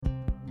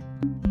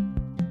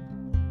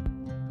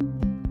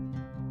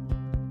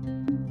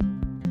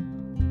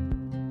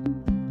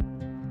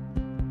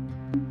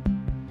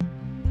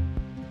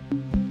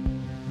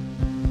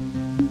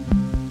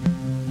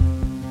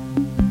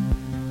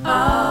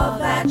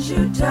Once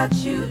you touch,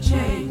 you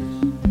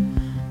change.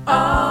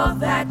 All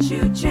that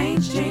you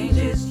change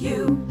changes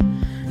you.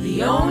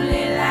 The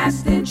only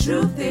lasting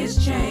truth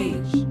is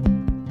change.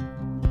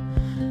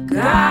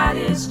 God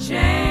is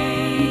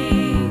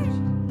change.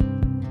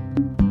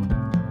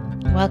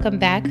 Welcome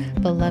back,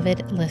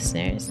 beloved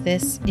listeners.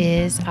 This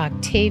is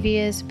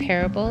Octavia's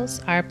Parables,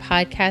 our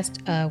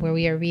podcast where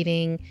we are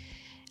reading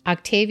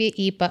Octavia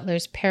E.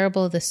 Butler's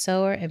Parable of the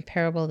Sower and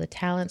Parable of the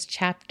Talents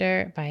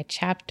chapter by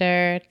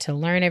chapter to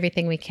learn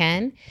everything we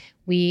can.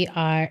 We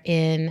are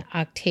in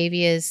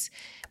Octavia's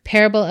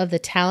Parable of the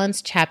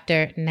Talents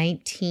chapter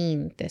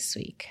 19 this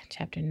week,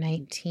 chapter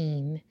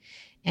 19.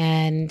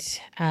 And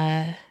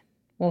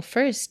well,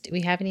 first, do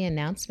we have any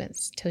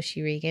announcements?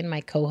 Toshi Regan,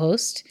 my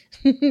co-host.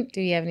 Do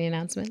you have any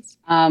announcements?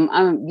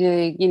 I'm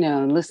big,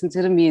 listen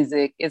to the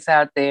music. It's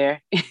out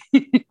there.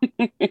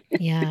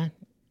 Yeah,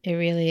 it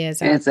really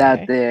is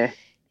out there.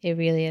 It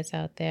really is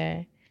out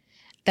there.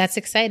 That's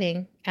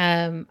exciting.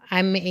 I'm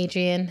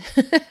Adrienne.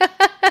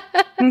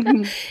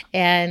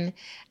 And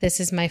this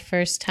is my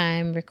first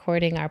time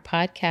recording our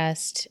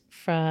podcast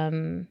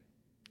from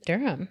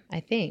Durham,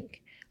 I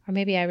think. Or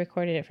maybe I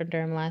recorded it from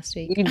Durham last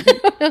week.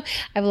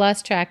 I've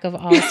lost track of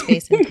all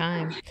space and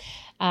time.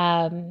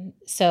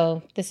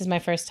 So this is my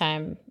first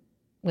time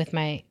with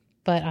my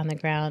butt on the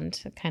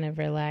ground, kind of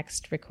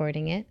relaxed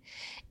recording it.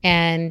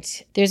 And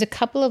there's a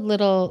couple of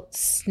little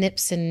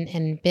snips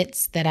and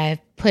bits that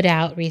I've put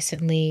out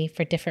recently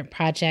for different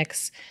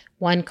projects.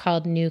 One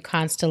called New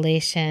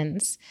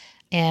Constellations,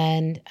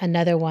 and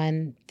another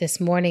one this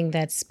morning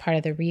that's part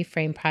of the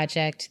Reframe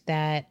project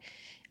that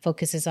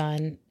focuses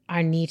on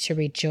our need to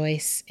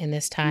rejoice in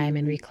this time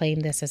and reclaim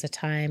this as a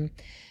time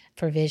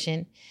for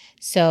vision.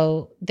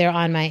 So they're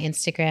on my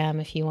Instagram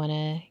if you want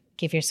to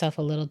give yourself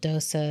a little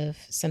dose of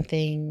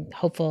something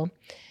hopeful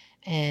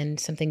and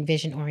something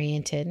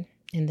vision-oriented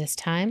in this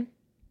time.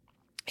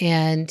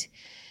 And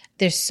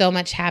there's so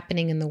much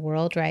happening in the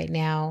world right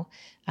now.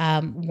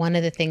 One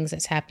of the things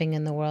that's happening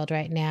in the world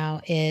right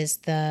now is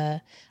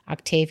the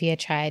Octavia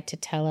Tried to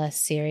Tell Us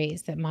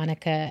series that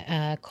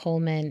Monica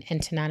Coleman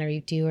and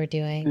Tananarive are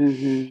doing.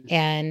 Mm-hmm.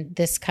 And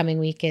this coming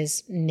week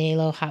is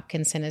Nalo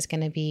Hopkinson is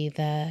going to be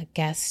the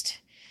guest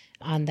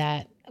on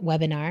that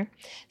webinar.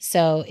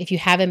 So if you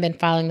haven't been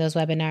following those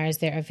webinars,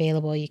 they're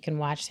available. You can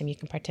watch them. You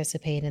can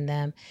participate in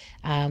them.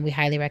 We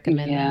highly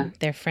recommend them.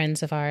 They're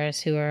friends of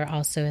ours who are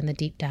also in the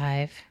deep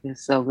dive.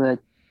 It's so good.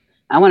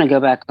 I want to go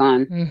back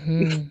on.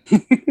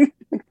 Mm-hmm.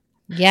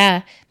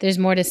 Yeah, there's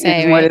more to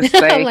say. There's more to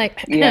say. I'm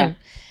like,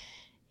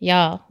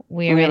 y'all,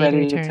 we're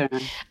ready to return.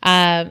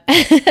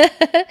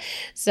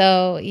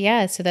 So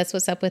that's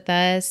what's up with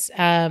us.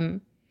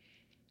 And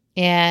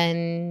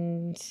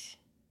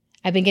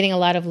I've been getting a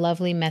lot of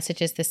lovely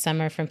messages this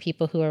summer from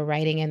people who are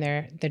writing in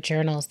their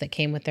journals that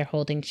came with their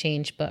Holding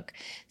Change book.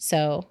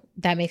 So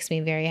that makes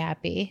me very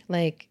happy.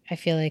 Like, I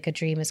feel like a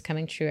dream is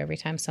coming true every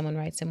time someone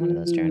writes in one of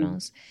those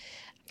journals.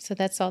 So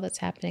that's all that's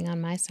happening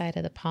on my side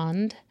of the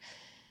pond,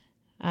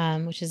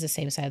 which is the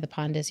same side of the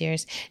pond as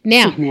yours.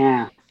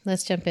 Now,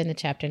 let's jump into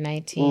chapter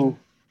 19. Ooh.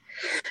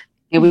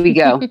 Here we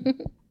go.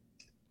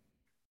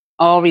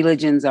 All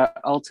religions are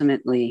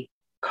ultimately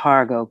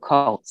cargo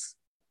cults.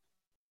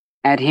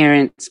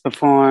 Adherents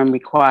perform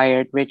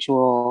required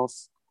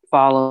rituals,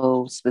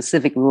 follow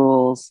specific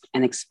rules,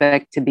 and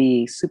expect to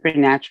be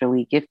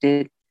supernaturally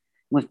gifted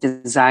with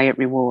desired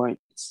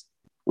rewards,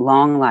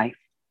 long life,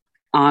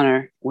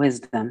 honor,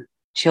 wisdom,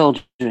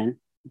 children,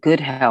 good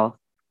health,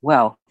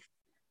 wealth,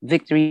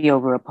 victory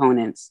over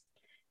opponents,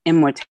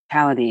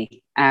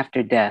 immortality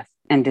after death,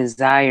 and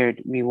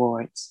desired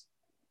rewards.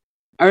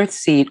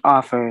 Earthseed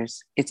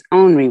offers its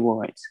own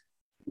rewards,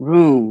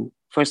 room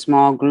for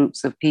small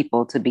groups of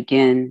people to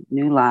begin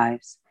new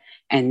lives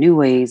and new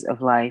ways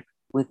of life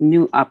with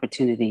new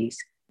opportunities,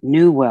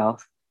 new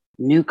wealth,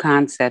 new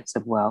concepts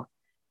of wealth,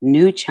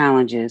 new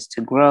challenges to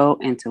grow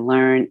and to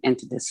learn and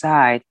to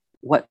decide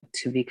what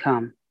to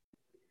become.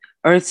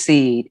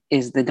 Earthseed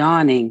is the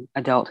dawning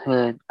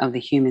adulthood of the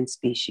human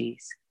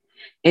species.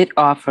 It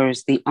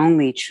offers the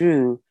only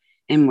true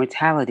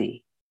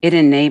immortality. It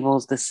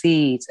enables the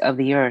seeds of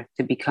the earth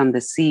to become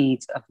the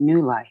seeds of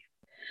new life,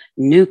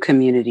 new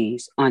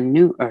communities on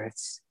new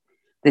earths.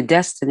 The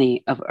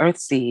destiny of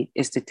Earthseed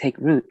is to take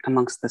root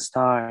amongst the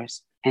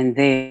stars and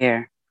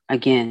there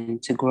again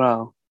to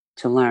grow,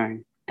 to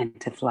learn,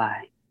 and to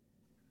fly.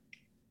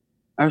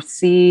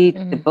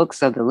 Earthseed, the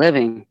books of the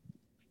living.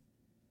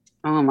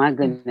 Oh my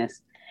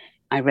goodness.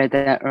 I read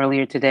that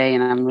earlier today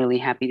and I'm really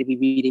happy to be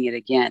reading it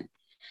again.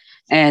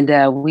 And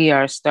we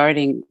are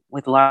starting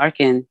with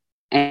Larkin,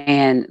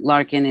 and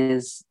Larkin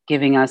is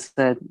giving us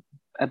a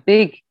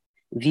big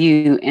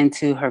view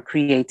into her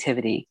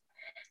creativity.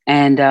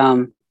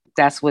 And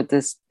that's what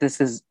this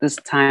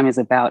time is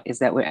about, is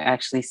that we're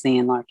actually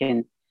seeing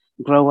Larkin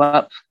grow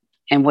up.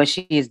 And what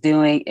she is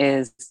doing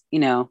is,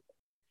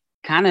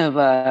 kind of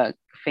a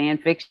fan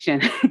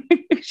fiction.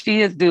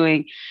 She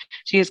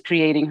is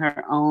creating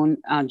her own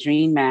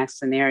dream mask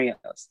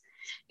scenarios.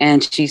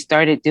 And she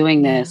started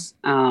doing this.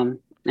 And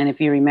if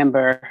you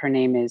remember, her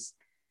name is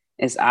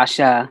is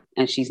Asha,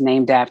 and she's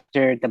named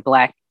after the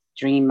Black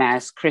Dream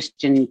Mask,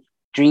 Christian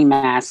Dream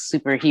Mask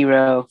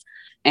superhero.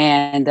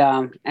 And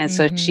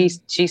so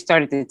she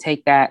started to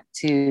take that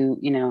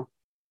to,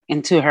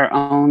 into her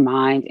own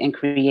mind and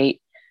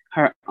create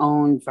her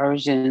own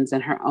versions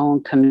and her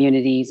own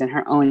communities and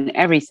her own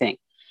everything.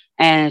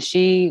 And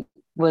she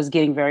was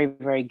getting very,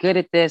 very good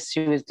at this.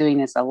 She was doing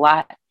this a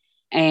lot.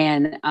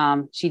 And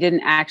she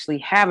didn't actually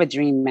have a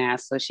dream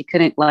mask, so she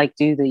couldn't like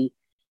do the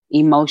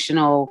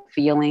emotional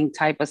feeling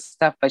type of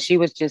stuff, but she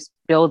was just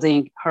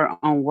building her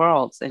own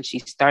worlds, and she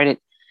started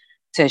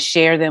to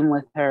share them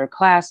with her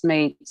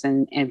classmates.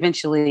 And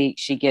eventually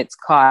she gets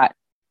caught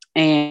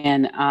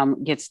and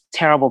gets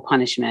terrible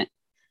punishment,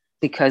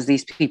 because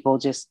these people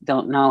just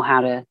don't know how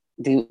to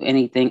do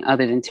anything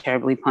other than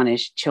terribly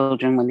punish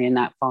children when they're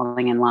not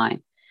falling in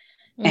line.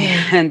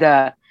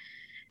 And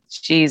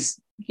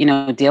she's,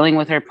 dealing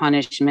with her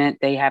punishment.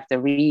 They have to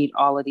read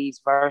all of these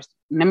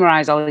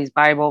memorize all of these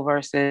Bible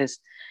verses.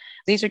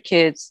 These are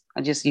kids.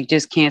 You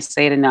just can't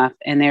say it enough.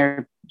 And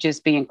they're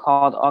just being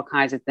called all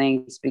kinds of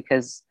things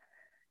because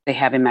they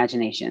have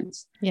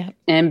imaginations. Yeah.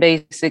 And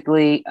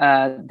basically,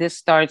 this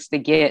starts to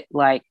get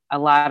like a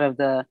lot of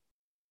the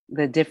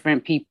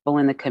different people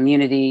in the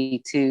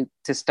community to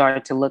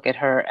start to look at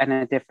her in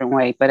a different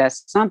way. But at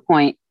some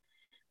point,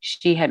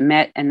 she had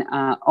met an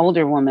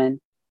older woman,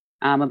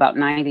 about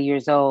 90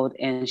 years old,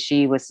 and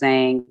she was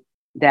saying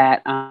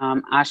that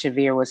Asha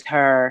Veer was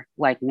her,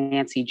 like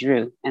Nancy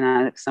Drew.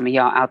 And some of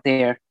y'all out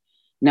there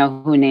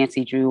know who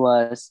Nancy Drew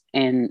was.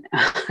 And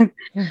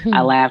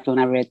I laughed when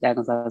I read that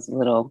because I was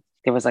little.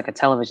 There was like a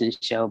television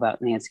show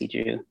about Nancy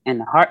Drew and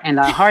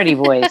the Hardy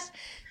Boys.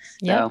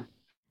 Yep. So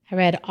I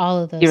read all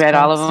of those. You read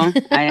all of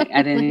them?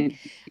 I didn't.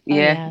 Yeah. Oh,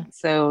 yeah.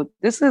 So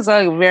this is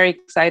very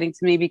exciting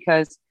to me,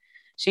 because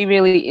she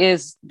really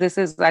is. This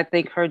is, I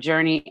think, her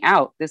journey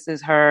out. This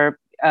is her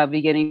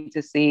beginning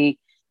to see,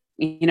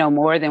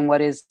 more than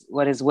what is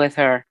with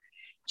her.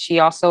 She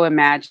also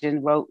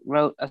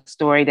wrote a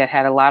story that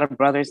had a lot of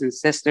brothers and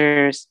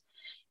sisters,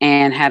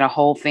 and had a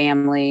whole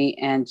family.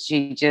 And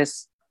she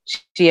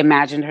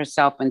imagined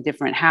herself in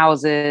different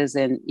houses.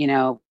 And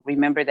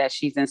remember that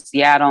she's in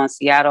Seattle, and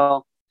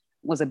Seattle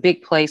was a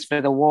big place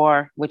for the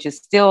war, which is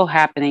still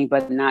happening,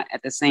 but not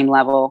at the same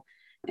level.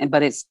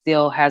 But it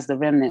still has the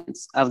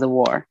remnants of the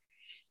war.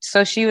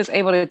 So she was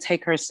able to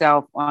take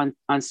herself on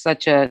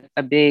such a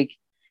big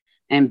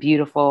and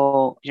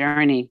beautiful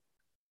journey.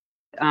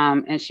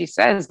 And she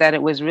says that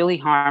it was really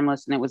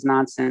harmless and it was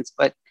nonsense,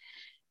 but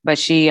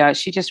she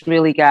just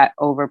really got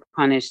over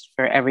punished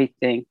for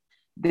everything.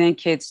 Then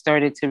kids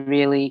started to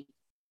really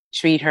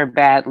treat her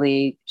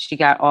badly. She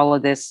got all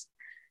of this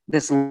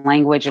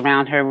language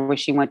around her. Where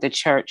she went to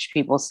church,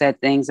 people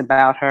said things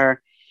about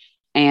her.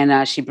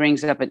 And she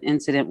brings up an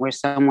incident where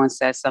someone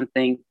says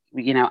something,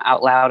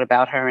 out loud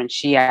about her. And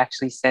she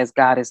actually says,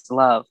 God is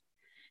love.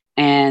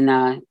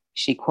 And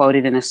she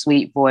quoted in a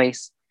sweet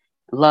voice,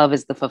 love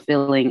is the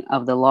fulfilling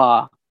of the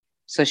law.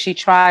 So she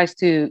tries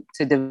to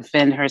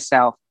defend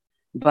herself,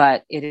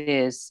 but it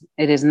is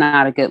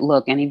not a good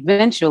look. And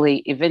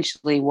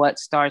eventually what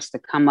starts to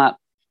come up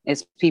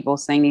is people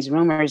saying these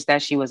rumors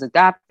that she was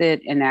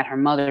adopted and that her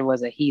mother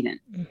was a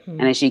heathen, and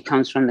that she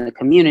comes from the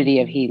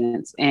community of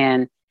heathens.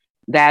 And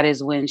that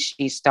is when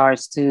she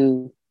starts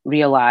to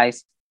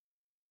realize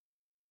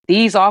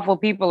these awful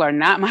people are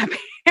not my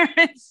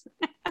parents.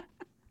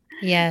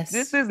 Yes.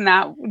 This is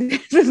not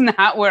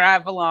where I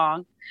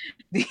belong.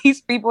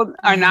 These people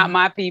are not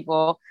my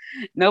people.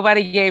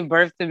 Nobody gave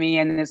birth to me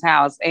in this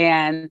house.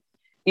 And,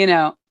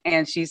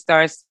 and she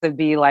starts to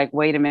be like,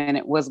 wait a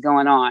minute, what's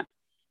going on?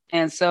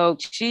 And so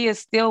she is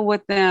still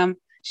with them.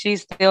 She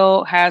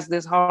still has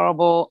this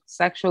horrible,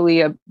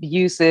 sexually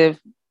abusive,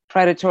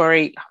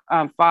 predatory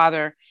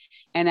father.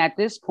 And at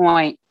this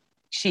point,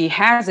 she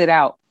has it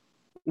out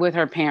with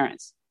her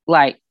parents.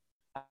 Like,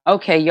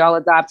 okay, y'all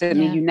adopted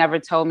me. You never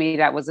told me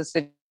that was a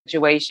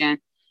situation.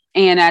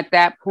 And at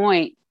that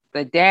point,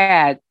 the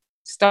dad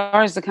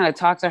starts to kind of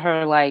talk to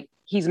her like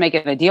he's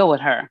making a deal with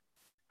her.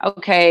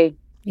 Okay,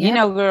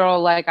 girl,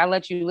 like I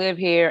let you live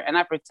here and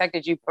I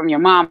protected you from your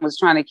mom was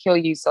trying to kill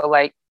you. So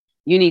like,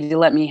 you need to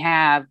let me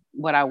have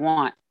what I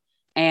want.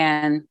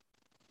 And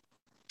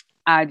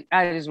I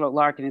just wrote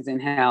Larkin is in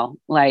hell.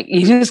 Like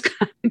you just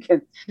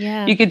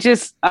you could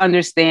just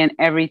understand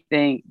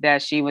everything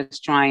that she was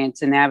trying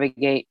to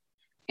navigate.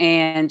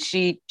 And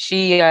she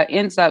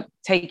ends up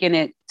taking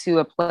it to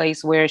a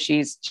place where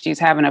she's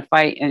having a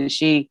fight and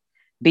she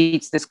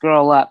beats this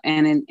girl up,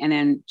 and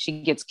then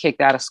she gets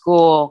kicked out of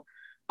school.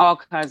 All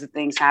kinds of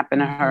things happen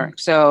to her.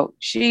 So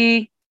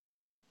she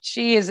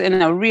is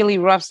in a really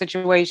rough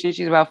situation.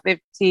 She's about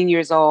 15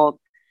 years old.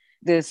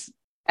 This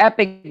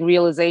epic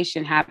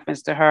realization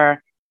happens to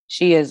her.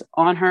 She is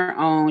on her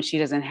own. She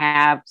doesn't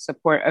have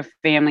support of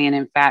family. And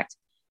in fact,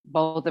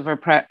 both of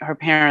her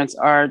parents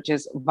are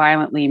just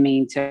violently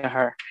mean to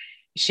her.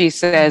 She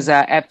says,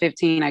 at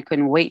 15, I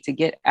couldn't wait to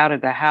get out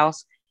of the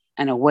house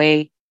and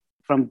away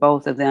from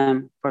both of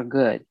them for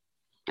good.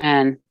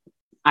 And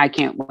I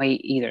can't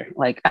wait either.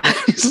 Like, I'm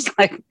just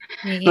like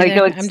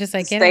I'm just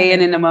like,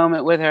 staying in the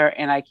moment with her,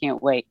 and I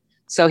can't wait.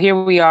 So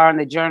here we are in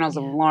the Journals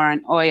of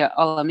Lauren Oya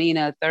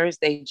Olamina,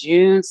 Thursday,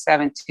 June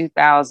 7,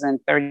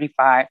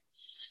 2035.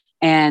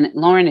 And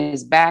Lauren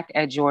is back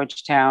at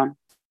Georgetown,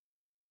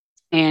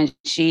 and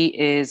she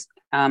is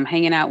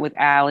hanging out with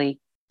Allie,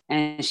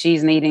 and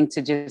she's needing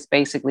to just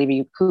basically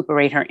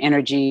recuperate her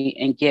energy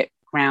and get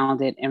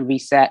grounded and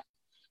reset.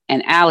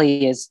 And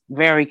Allie is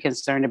very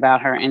concerned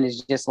about her and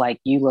is just like,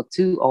 you look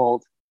too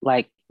old.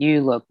 Like,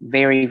 you look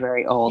very,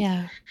 very old.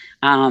 Yeah.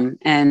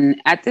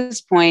 And at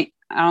this point,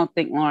 I don't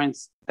think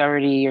Lauren's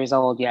 30 years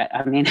old yet.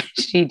 I mean,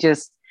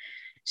 she's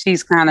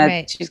kind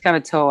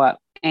of toe up.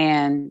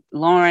 And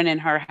Lauren and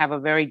her have a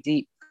very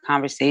deep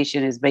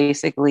conversation. Is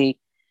basically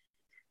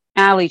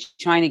Allie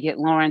trying to get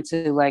Lauren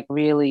to like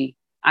really,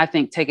 I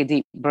think, take a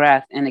deep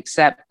breath and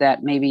accept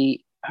that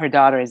maybe her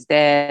daughter is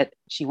dead.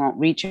 She won't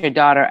reach her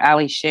daughter.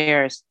 Allie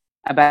shares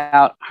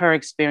about her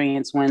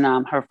experience when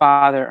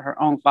her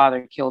own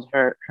father killed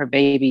her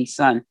baby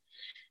son.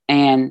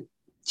 And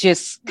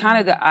just kind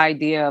of the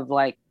idea of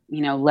like,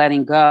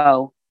 letting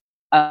go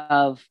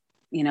of,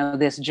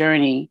 this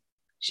journey.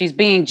 She's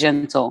being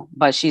gentle,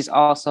 but she's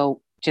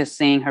also just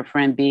seeing her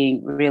friend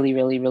being really,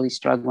 really, really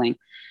struggling.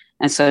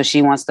 And so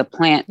she wants to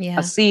plant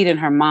a seed in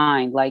her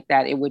mind like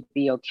that. It would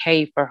be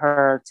okay for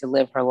her to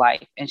live her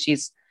life. And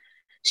she's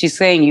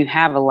saying, you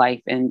have a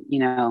life, and,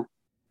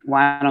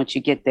 why don't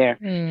you get there?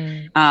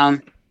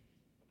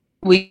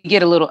 We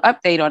get a little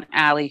update on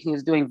Allie,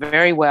 who's doing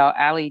very well.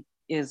 Allie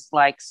is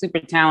like super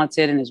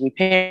talented and is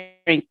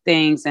repairing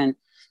things, and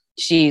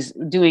she's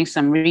doing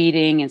some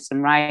reading and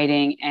some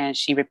writing, and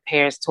she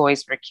repairs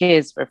toys for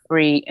kids for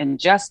free. And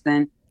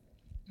Justin,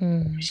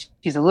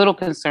 she's a little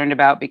concerned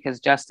about, because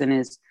Justin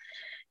is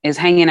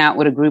hanging out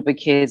with a group of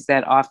kids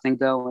that often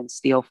go and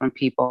steal from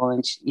people.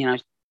 And,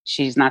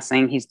 she's not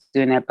saying he's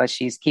doing that, but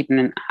she's keeping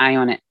an eye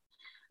on it.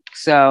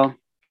 So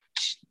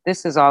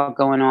this is all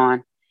going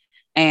on.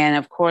 And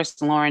of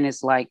course, Lauren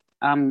is like,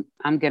 I'm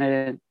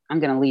going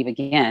to leave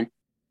again,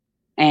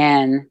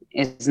 and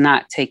is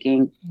not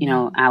taking,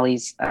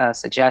 Allie's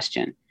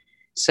suggestion.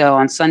 So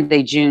on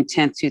Sunday, June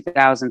 10th,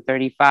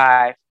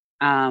 2035,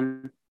 as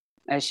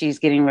she's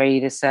getting ready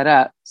to set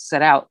out,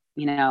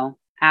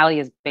 Allie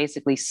has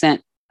basically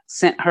sent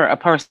her a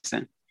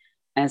person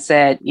and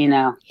said,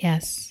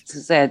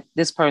 said,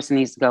 this person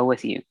needs to go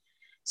with you.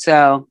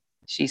 So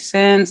she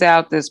sends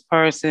out this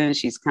person.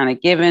 She's kind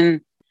of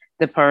given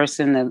the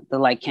person the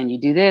like, can you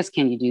do this?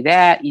 Can you do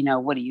that?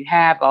 What do you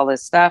have? All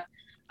this stuff.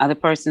 The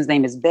person's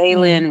name is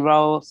Baylin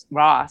Ross,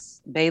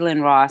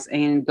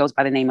 and goes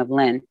by the name of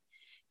Lynn.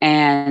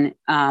 And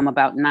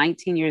about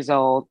 19 years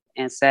old,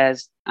 and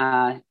says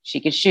she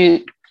can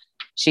shoot.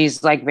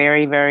 She's like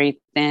very, very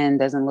thin,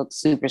 doesn't look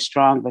super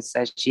strong, but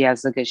says she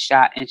has a good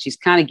shot. And she's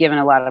kind of given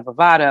a lot of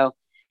bravado.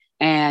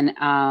 And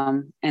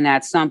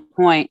at some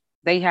point,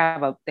 they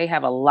have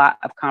a lot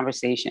of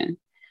conversation.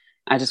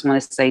 I just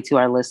want to say to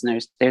our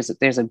listeners,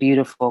 there's a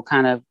beautiful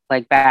kind of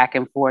like back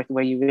and forth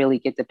where you really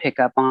get to pick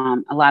up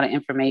on a lot of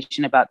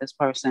information about this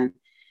person,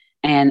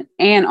 and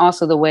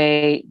also the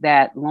way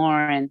that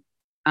Lauren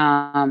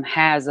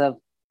has of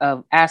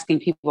asking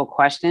people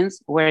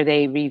questions where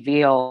they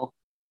reveal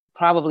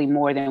probably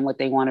more than what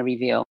they want to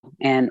reveal.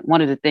 And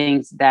one of the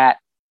things that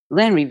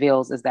Lynn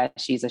reveals is that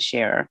she's a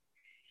sharer.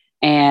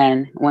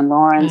 And when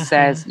Lauren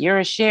says, you're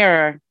a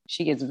sharer,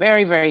 she gets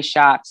very, very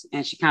shocked,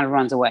 and she kind of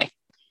runs away.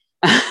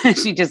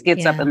 She just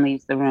gets up and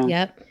leaves the room.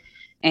 Yep.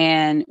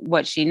 And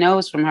what she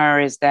knows from her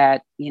is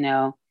that,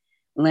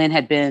 Lynn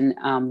had been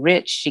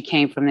rich. She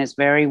came from this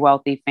very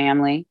wealthy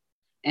family,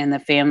 and the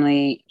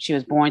family, she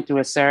was born through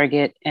a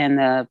surrogate, and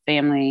the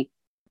family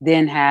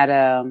then had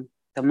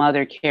the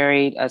mother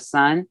carried a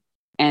son.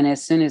 And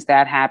as soon as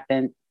that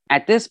happened,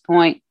 at this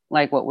point,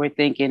 like what we're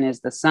thinking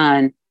is the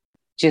son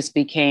just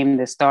became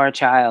the star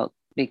child,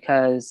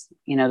 because,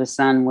 the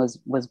son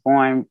was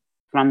born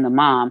from the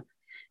mom,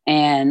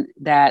 and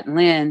that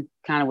Lynn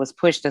kind of was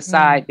pushed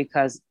aside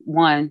because,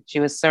 one, she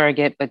was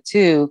surrogate, but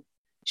two,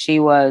 she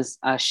was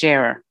a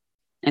sharer.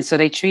 And so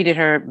they treated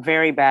her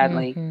very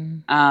badly.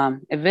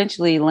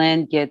 Eventually,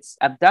 Lynn gets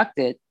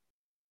abducted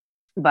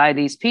by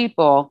these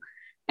people,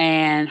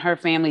 and her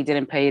family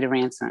didn't pay the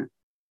ransom.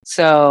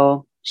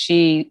 So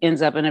she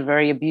ends up in a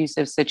very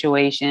abusive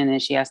situation,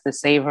 and she has to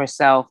save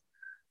herself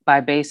by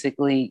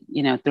basically,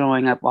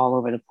 throwing up all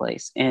over the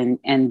place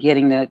and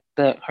getting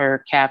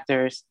her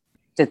captors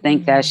to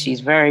think that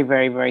she's very,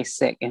 very, very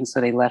sick. And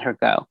so they let her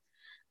go.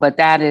 But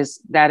that is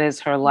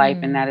her life.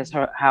 And that is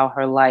how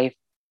her life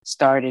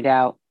started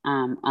out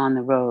on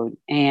the road.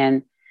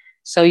 And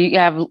so you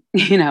have,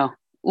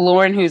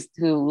 Lauren,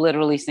 who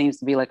literally seems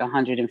to be like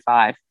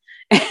 105,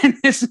 and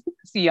this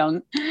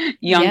young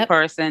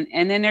person.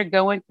 And then they're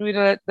going through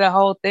the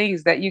whole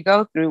things that you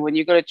go through when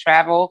you go to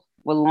travel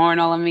with Lauren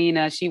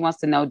Olamina. She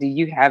wants to know, do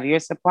you have your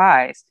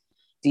supplies?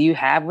 Do you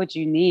have what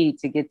you need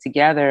to get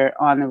together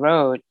on the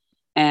road?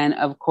 And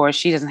of course,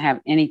 she doesn't have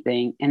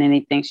anything, and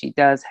anything she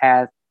does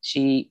have,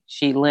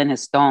 Lynn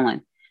has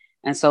stolen.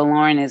 And so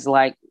Lauren is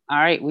like, all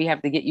right, we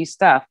have to get you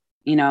stuff.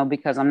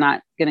 because I'm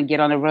not going to get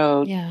on the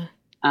road. Yeah.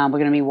 We're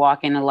going to be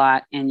walking a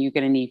lot and you're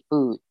going to need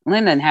food.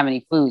 Lynn doesn't have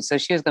any food. So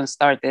she was going to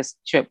start this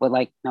trip with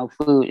like no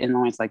food. And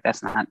Lauren's like,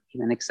 that's not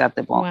even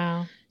acceptable.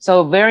 Wow.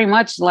 So very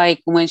much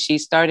like when she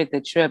started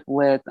the trip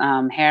with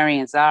Harry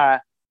and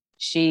Zara,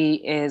 she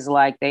is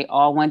like, they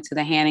all went to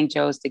the Hanning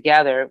Joes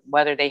together,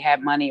 whether they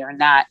had money or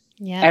not.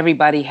 Yeah.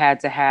 Everybody had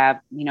to have,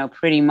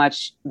 pretty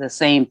much the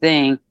same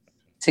thing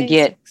to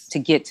Basics.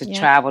 get to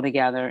travel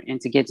together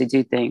and to get to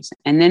do things.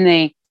 And then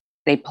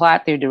they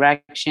plot their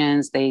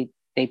directions. They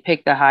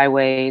pick the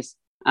highways.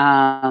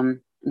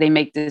 They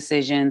make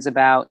decisions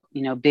about,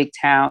 big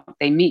town.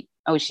 They meet.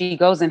 Oh, she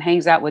goes and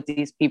hangs out with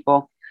these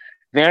people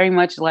very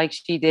much like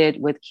she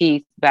did with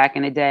Keith back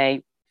in the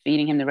day,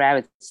 feeding him the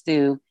rabbit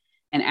stew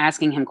and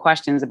asking him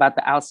questions about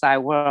the outside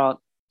world.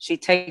 She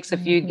takes a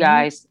few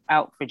guys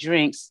out for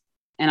drinks,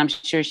 and I'm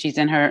sure she's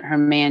in her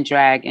man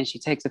drag, and she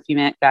takes a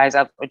few guys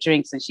out for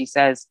drinks, and she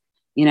says,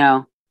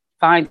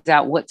 finds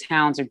out what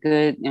towns are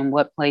good and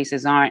what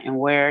places aren't, and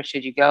where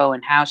should you go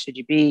and how should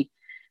you be.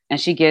 And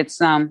she gets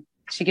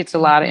a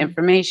lot of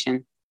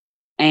information,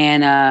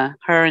 and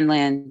her and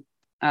Lynn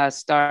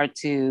start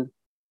to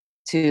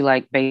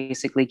like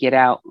basically get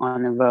out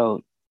on the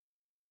road.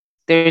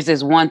 There's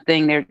this one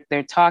thing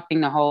they're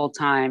talking the whole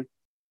time,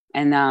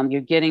 and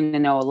you're getting to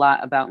know a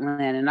lot about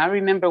Lynn. And I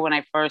remember when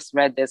I first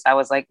read this, I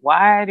was like,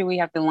 why do we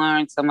have to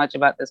learn so much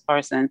about this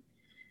person?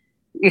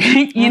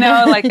 Like,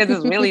 because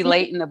it's really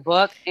late in the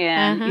book,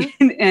 and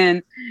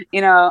and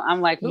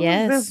I'm like, who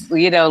is this?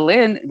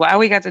 Lynn, why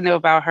we got to know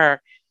about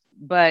her?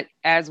 But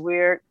as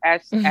we're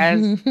as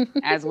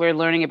we're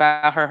learning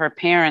about her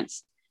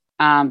parents,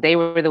 they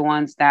were the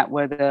ones that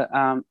were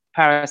the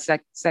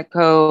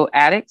Prosecco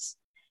addicts,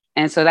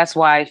 and so that's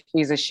why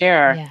she's a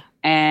sharer. Yeah.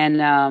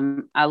 And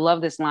I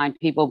love this line: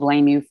 "People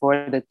blame you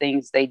for the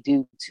things they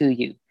do to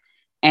you."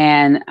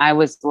 And I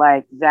was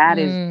like, that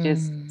is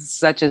just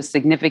such a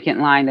significant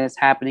line that's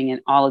happening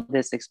in all of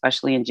this,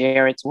 especially in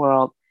Jared's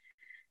world,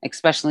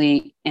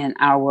 especially in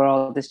our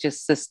world. It's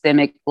just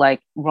systemic,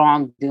 like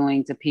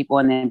wrongdoing to people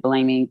and then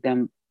blaming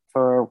them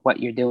for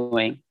what you're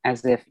doing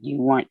as if you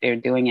weren't there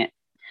doing it.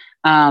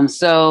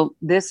 So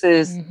this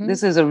is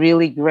a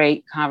really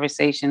great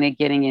conversation. They're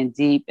getting in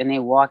deep and they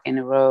walk in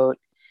the road,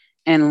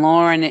 and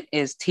Lauren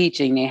is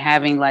teaching. They're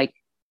having like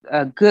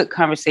a good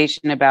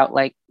conversation about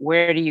like,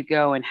 where do you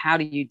go and how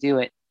do you do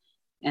it?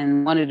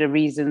 And one of the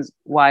reasons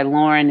why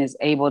Lauren is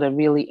able to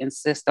really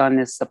insist on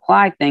this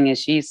supply thing is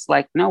she's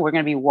like, no, we're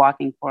going to be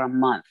walking for a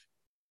month.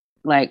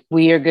 Like,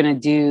 we are going to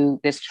do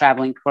this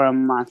traveling for a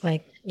month.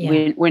 Like,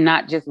 we're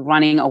not just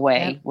running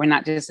away. Yep. We're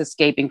not just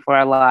escaping for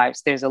our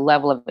lives. There's a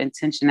level of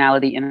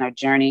intentionality in our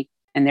journey,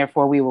 and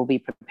therefore we will be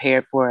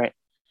prepared for it.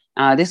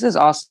 This is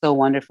also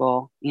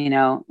wonderful.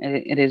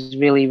 It is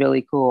really,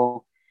 really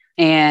cool.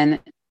 And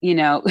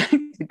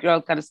the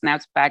girl kind of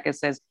snaps back and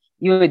says,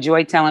 you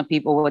enjoy telling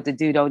people what to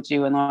do, don't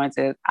you? And Lauren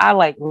says, I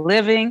like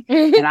living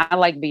and I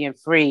like being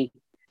free.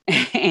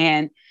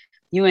 And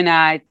you and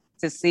I,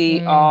 to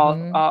see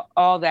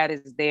all that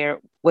is there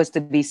was to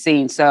be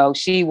seen. So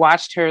she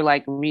watched her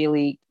like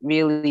really,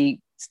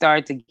 really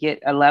start to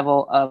get a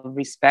level of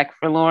respect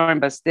for Lauren.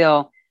 But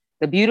still,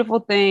 the beautiful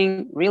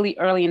thing really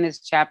early in this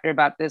chapter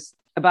about this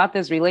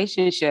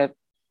relationship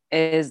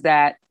is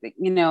that,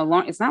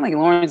 Lauren, it's not like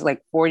Lauren's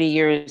like 40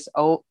 years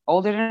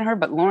older than her,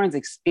 but Lauren's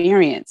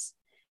experience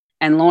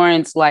and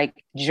Lauren's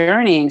like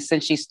journeying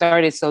since she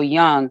started so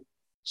young.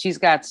 She's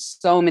got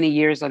so many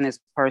years on this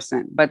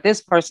person, but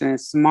this person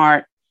is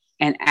smart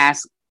and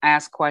ask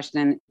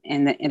questions,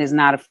 and it is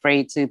not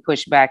afraid to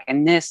push back.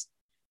 And this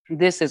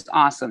is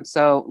awesome.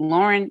 So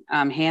Lauren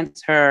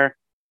hands her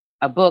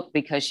a book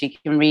because she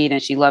can read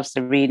and she loves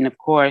to read. And of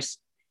course,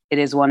 it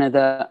is one of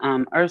the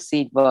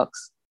Earthseed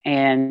books.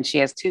 And she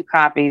has 2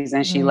 copies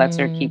and she lets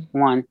her keep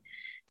one.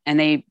 And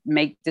they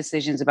make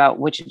decisions about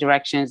which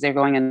directions they're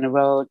going on the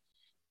road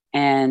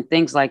and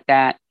things like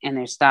that. And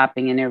they're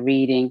stopping and they're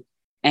reading.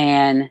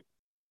 And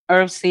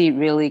Earthseed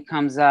really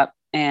comes up.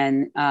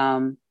 And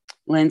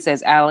Lynn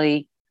says,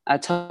 Allie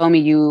told me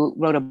you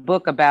wrote a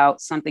book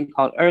about something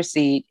called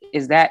Earthseed.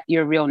 Is that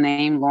your real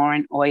name,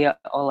 Lauren Oya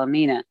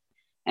Olamina?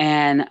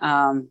 And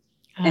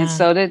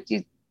so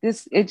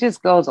it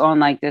just goes on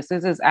like this.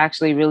 This is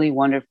actually really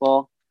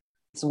wonderful.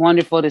 It's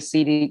wonderful to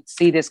see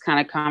this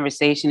kind of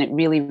conversation. It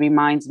really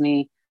reminds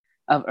me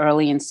of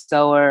Early and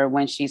Sower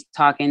when she's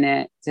talking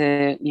to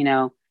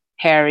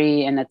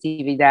Harry and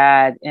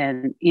Natividad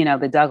and,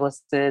 the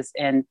Douglases,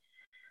 and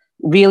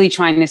really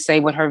trying to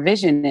say what her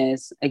vision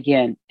is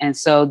again. And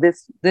so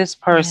this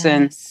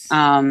person,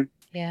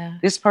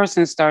 this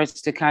person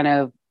starts to kind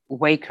of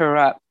wake her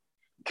up,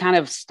 kind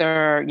of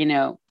stir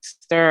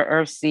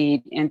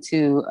Earthseed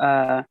into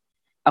a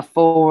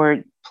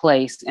forward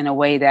place in a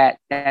way that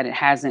it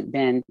hasn't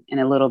been in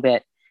a little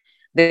bit.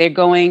 They're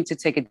going to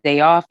take a day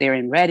off. They're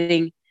in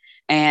Reading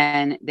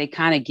and they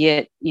kind of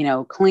get,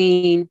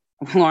 clean.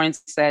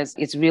 Lawrence says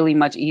it's really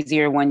much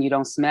easier when you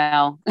don't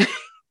smell.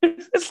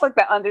 It's like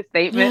the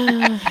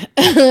understatement.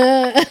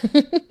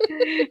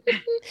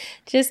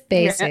 Just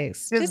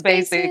basics. Yeah, just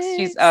basics.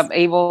 She's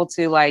able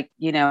to, like,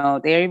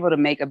 they're able to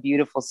make a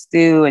beautiful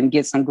stew and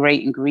get some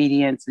great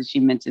ingredients. And she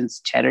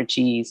mentions cheddar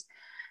cheese,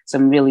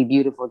 some really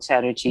beautiful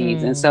cheddar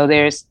cheese. And so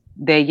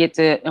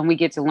we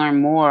get to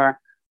learn more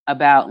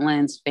about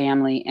Lynn's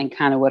family and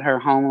kind of what her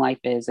home life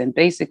is. And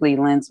basically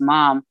Lynn's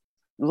mom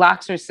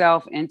locks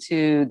herself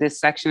into this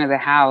section of the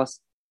house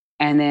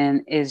and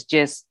then is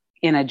just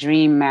in a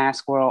dream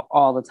mask world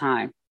all the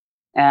time.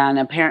 And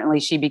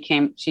apparently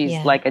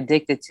she's like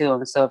addicted to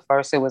him. So at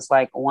first it was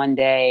like one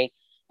day,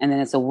 and then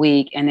it's a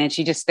week, and then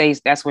she just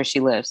stays. That's where she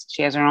lives.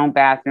 She has her own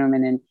bathroom,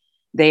 and then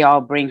they all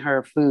bring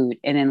her food.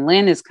 And then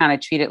Lynn is kind of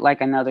treated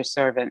like another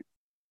servant.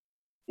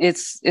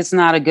 It's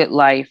not a good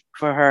life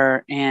for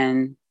her.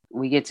 And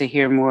we get to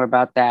hear more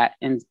about that,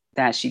 and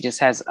that she just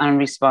has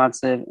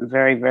unresponsive,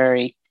 very,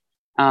 very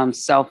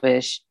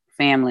selfish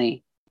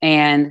family.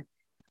 And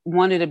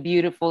one of the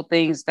beautiful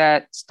things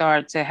that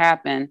start to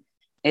happen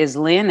is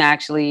Lynn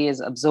actually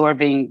is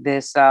absorbing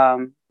this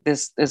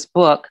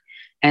book,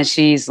 and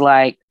she's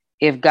like,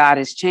 if God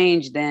has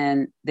changed,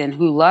 then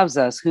who loves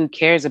us? Who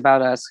cares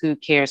about us? Who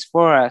cares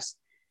for us?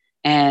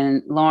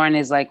 And Lauren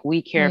is like,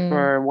 we care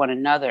for one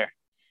another.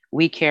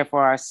 We care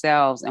for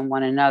ourselves and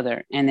one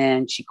another. And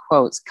then she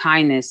quotes,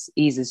 kindness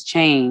eases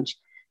change.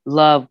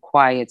 Love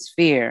quiets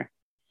fear.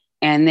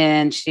 And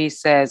then she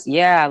says,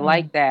 yeah, I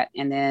like that.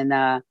 And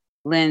then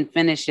Lynn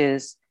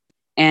finishes,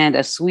 and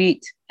a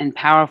sweet and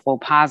powerful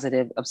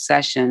positive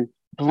obsession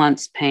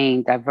blunts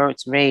pain,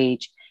 diverts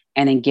rage,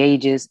 and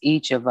engages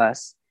each of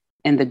us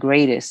in the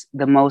greatest,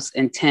 the most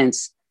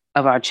intense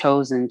of our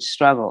chosen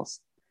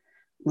struggles.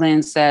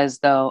 Lynn says,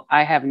 though,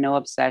 I have no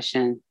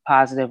obsession,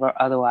 positive or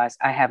otherwise.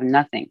 I have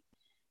nothing.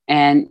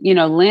 And,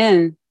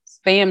 Lynn's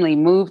family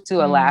moved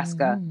to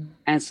Alaska.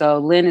 And so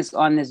Lynn is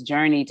on this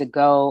journey to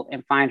go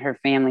and find her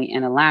family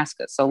in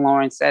Alaska. So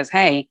Lauren says,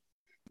 hey,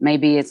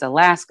 maybe it's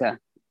Alaska.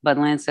 But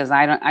Lynn says,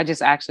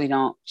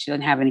 she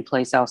doesn't have any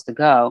place else to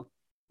go.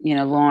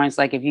 Lauren's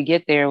like, if you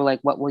get there, like,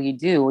 what will you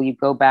do? Will you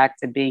go back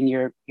to being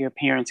your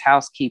parents'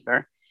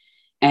 housekeeper?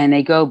 And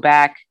they go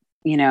back,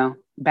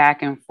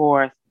 back and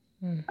forth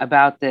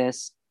about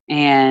this.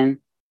 And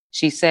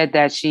she said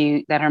that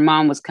her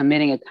mom was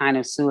committing a kind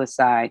of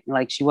suicide.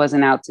 Like, she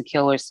wasn't out to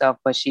kill herself,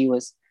 but she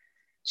was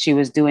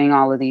doing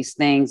all of these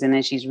things. And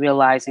then she's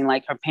realizing,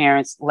 like, her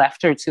parents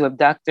left her to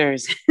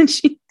abductors.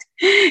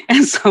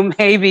 And so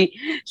maybe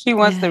she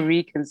wants to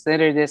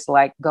reconsider this,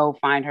 like, go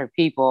find her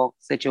people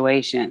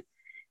situation.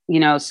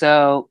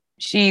 So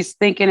she's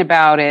thinking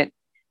about it.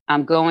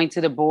 Going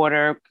to the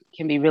border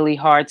can be really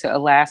hard to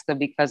Alaska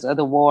because of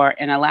the war,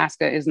 and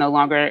Alaska is no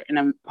longer in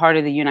a part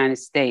of the United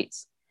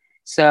States.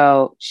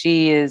 So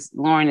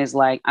Lauren is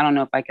like, I don't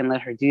know if I can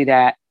let her do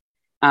that.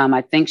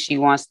 I think she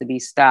wants to be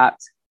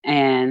stopped,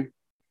 and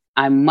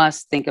I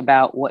must think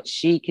about what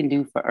she can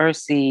do for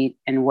Earthseed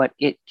and what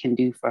it can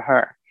do for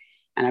her.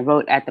 And I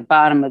wrote at the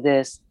bottom of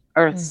this,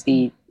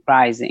 Earthseed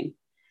Rising.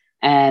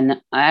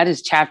 And that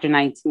is chapter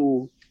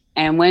 19.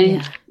 And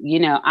when,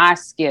 I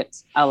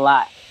skipped a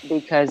lot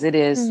because it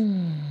is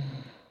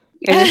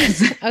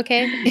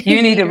okay.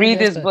 You need to read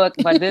this book,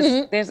 but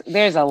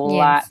there's a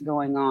lot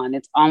going on.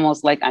 It's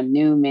almost like a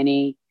new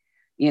mini,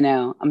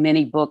 a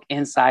mini book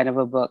inside of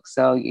a book.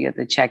 So you have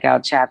to check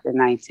out chapter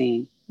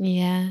 19.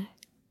 Yeah.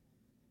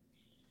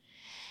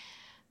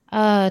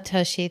 Oh,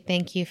 Toshi,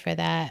 thank you for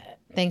that.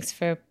 Thanks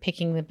for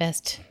picking the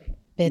best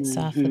bits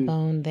off the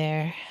bone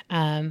there.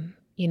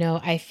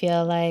 I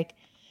feel like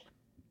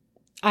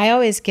I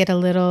always get a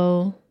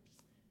little,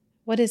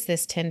 what is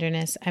this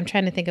tenderness? I'm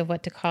trying to think of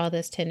what to call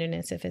this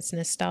tenderness, if it's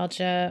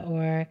nostalgia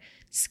or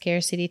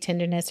scarcity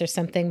tenderness or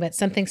something, but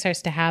something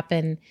starts to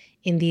happen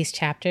in these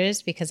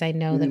chapters because I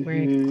know that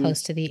we're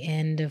close to the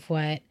end of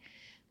what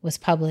was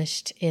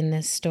published in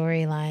this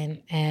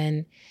storyline.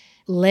 And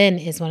Lynn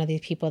is one of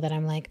these people that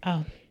I'm like,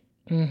 oh,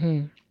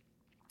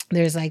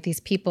 there's like these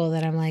people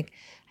that I'm like,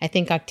 I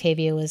think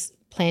Octavia was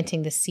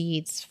planting the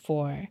seeds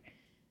for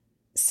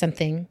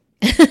something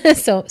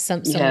so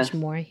much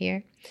more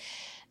here.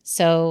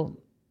 So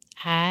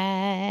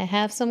I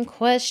have some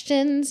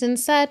questions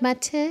inside my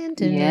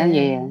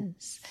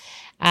tenderness.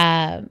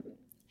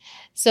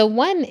 So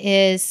one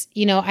is,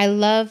 I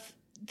love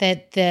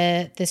that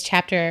this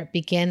chapter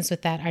begins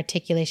with that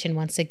articulation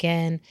once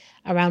again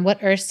around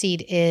what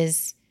Earthseed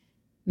is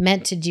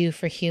meant to do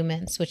for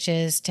humans, which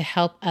is to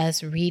help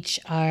us reach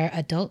our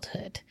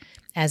adulthood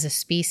as a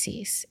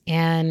species.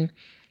 And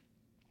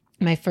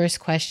my first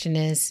question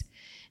is,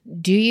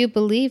 do you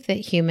believe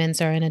that humans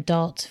are an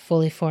adult,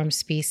 fully formed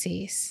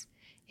species?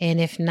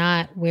 And if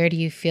not, where do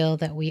you feel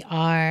that we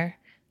are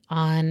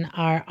on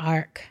our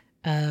arc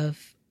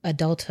of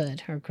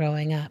adulthood or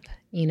growing up?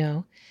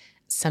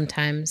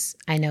 Sometimes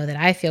I know that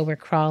I feel we're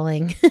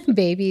crawling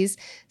babies.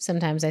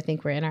 Sometimes I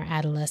think we're in our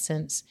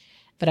adolescence.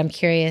 But I'm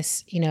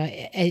curious,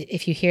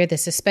 if you hear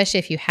this, especially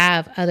if you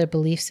have other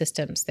belief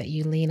systems that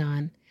you lean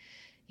on,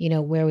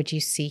 where would you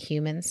see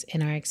humans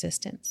in our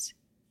existence?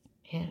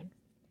 Yeah.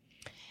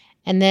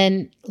 And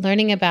then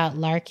learning about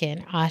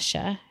Larkin,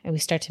 Asha, and we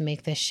start to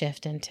make this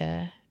shift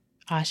into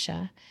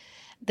Asha.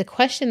 The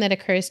question that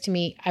occurs to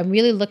me, I'm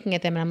really looking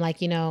at them and I'm like,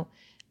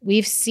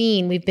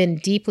 we've been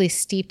deeply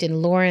steeped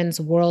in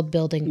Lauren's world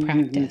building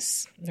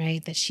practice,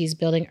 right? That she's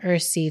building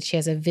earth seeds. She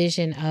has a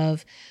vision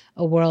of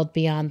a world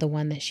beyond the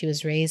one that she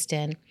was raised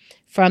in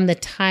from the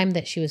time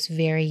that she was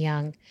very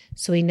young.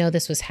 So we know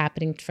this was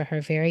happening for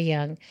her very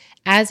young,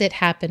 as it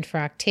happened for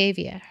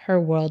Octavia. Her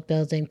world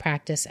building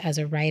practice as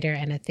a writer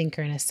and a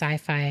thinker and a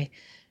sci-fi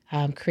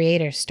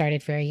creator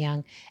started very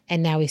young.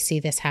 And now we see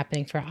this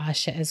happening for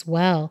Asha as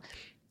well,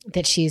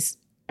 that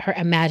her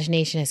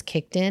imagination has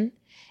kicked in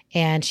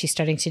and she's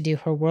starting to do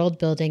her world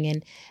building.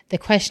 And the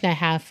question I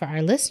have for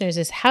our listeners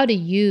is, how do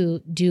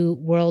you do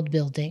world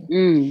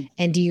building?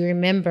 And do you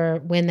remember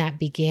when that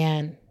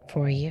began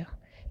for you?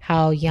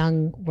 How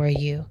young were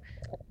you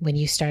when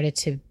you started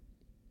to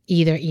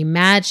either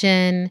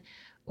imagine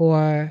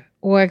or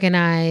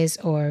organize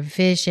or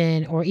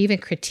vision or even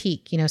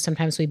critique?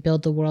 Sometimes we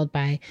build the world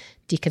by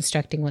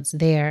deconstructing what's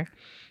there.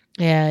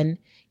 And,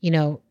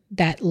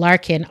 that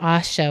Larkin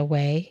Asha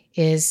way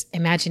is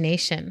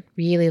imagination,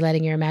 really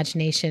letting your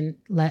imagination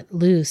let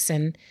loose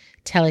and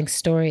telling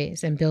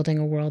stories and building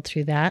a world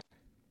through that.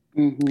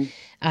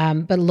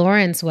 But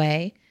Lauren's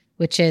way,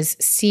 which is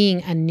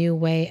seeing a new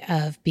way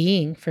of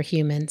being for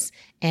humans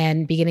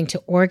and beginning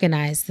to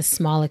organize the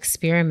small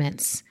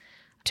experiments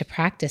to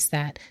practice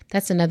that,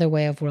 that's another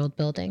way of world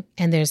building.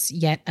 And there's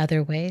yet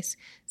other ways.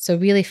 So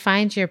really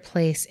find your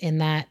place in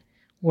that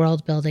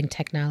world building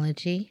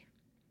technology.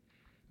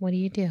 What do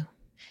you do?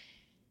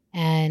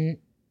 And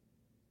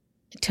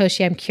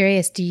Toshi, I'm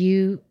curious, do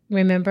you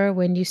remember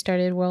when you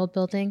started world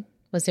building?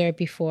 Was there a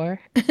before?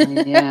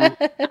 Yeah.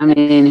 I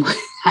mean,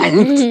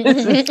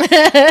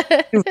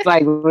 it's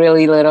like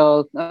really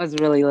little. I was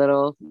really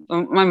little.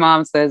 My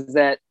mom says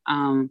that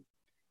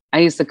I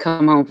used to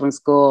come home from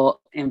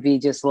school and be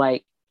just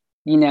like,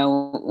 we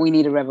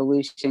need a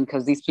revolution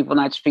because these people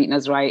not treating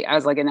us right. I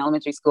was like in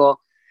elementary school.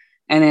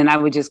 And then I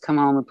would just come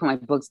home and put my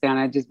books down.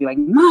 I'd just be like,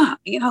 Mom,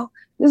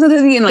 this is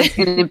and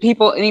then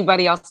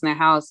anybody else in the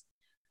house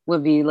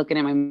would be looking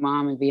at my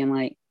mom and being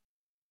like,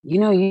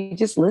 you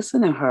just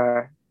listen to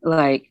her.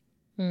 And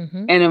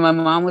then my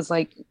mom was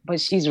like,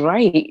 but she's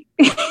right.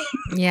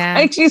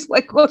 Yeah. she's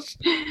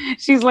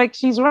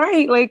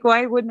right. Like,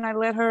 why wouldn't I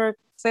let her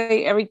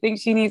say everything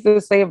she needs to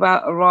say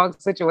about a wrong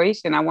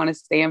situation? I want to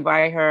stand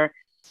by her.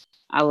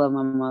 I love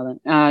my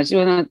mother. She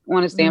wouldn't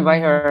want to stand by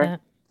her.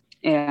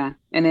 Yeah.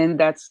 And then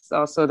that's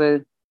also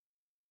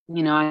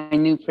I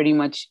knew pretty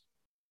much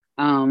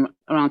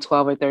around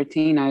 12 or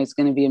 13, I was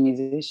going to be a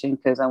musician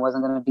because I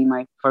wasn't going to be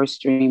my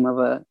first dream of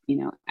a,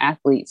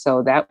 athlete.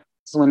 So that's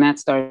when that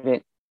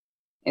started.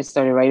 It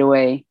started right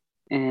away.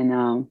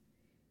 And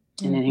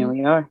then here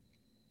we are.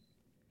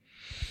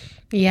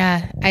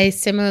 Yeah. I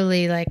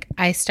similarly,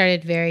 I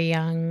started very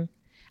young.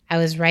 I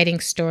was writing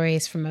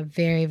stories from a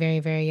very, very,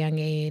 very young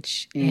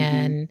age.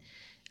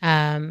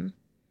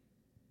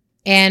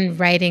 And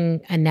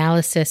writing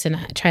analysis and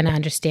trying to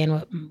understand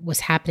what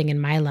was happening in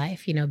my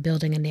life,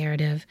 building a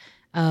narrative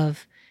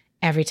of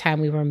every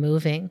time we were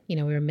moving.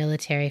 We were a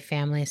military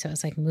family, so it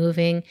was like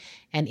moving,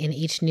 and in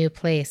each new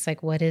place,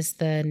 like, what is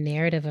the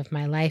narrative of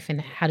my life and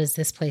how does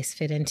this place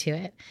fit into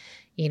it?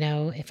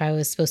 If I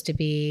was supposed to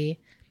be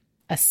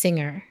a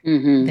singer,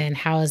 then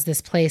how is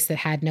this place that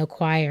had no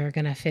choir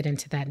going to fit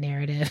into that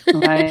narrative?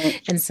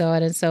 Right. And so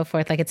on and so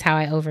forth. Like, it's how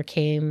I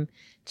overcame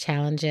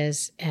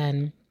challenges.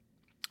 And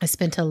I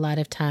spent a lot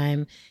of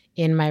time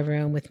in my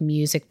room with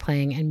music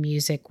playing, and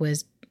music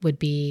would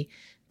be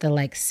the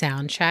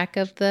soundtrack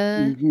of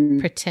the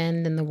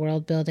pretend and the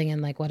world building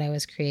and what I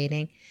was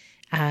creating.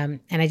 And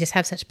I just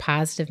have such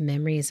positive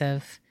memories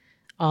of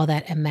all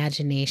that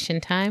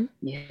imagination time.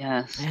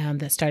 Yes.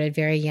 That started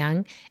very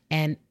young.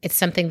 And it's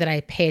something that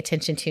I pay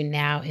attention to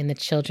now in the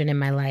children in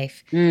my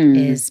life,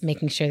 is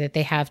making sure that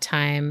they have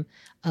time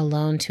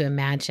alone to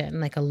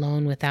imagine,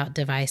 alone without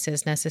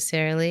devices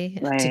necessarily,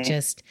 to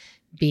just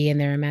be in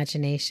their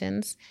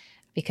imaginations,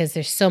 because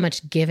there's so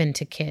much given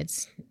to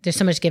kids. There's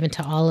so much given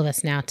to all of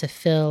us now to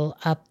fill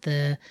up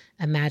the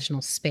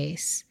imaginal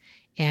space.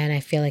 And I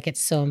feel like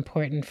it's so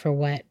important for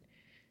what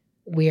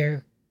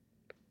we're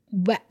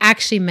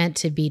actually meant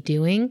to be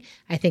doing.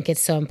 I think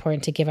it's so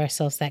important to give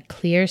ourselves that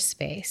clear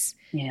space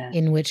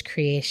in which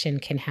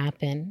creation can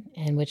happen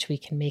and which we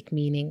can make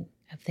meaning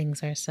of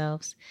things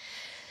ourselves.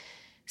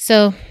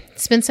 So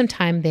spend some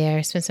time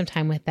there, spend some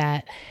time with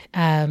that.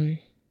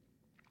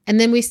 And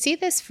then we see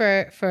this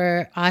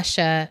for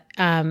Asha.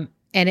 And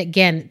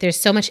again, there's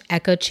so much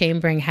echo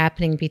chambering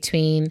happening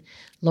between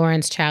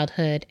Lauren's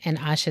childhood and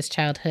Asha's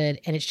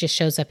childhood, and it just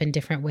shows up in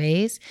different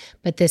ways.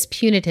 But this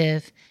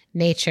punitive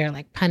nature,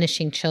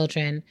 punishing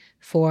children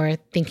for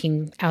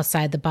thinking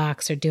outside the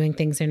box or doing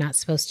things they're not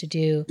supposed to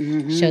do,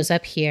 shows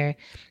up here.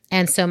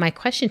 And so my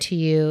question to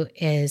you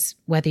is,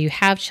 whether you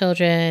have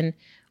children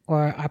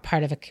or are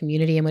part of a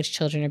community in which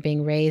children are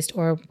being raised,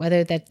 or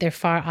whether that they're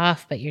far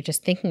off, but you're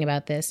just thinking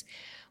about this,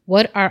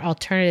 what are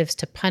alternatives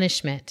to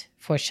punishment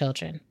for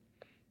children?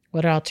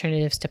 What are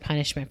alternatives to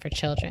punishment for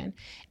children?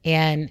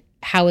 And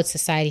how would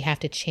society have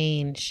to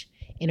change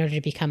in order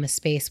to become a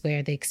space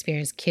where the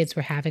experience kids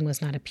were having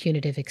was not a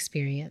punitive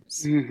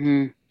experience?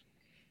 Mm-hmm.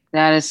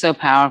 That is so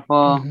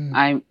powerful.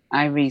 Mm-hmm.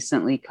 I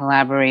recently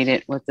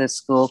collaborated with the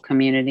school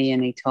community,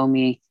 and they told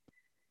me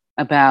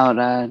about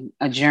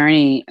a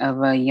journey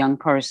of a young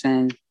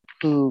person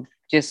who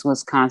just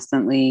was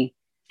constantly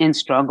in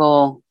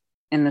struggle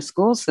in the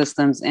school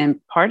systems.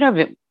 And part of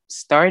it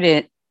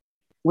started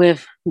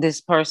with this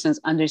person's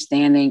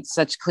understanding,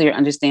 such clear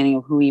understanding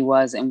of who he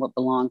was and what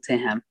belonged to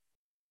him.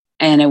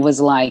 And it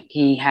was like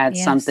he had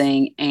Yes.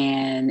 something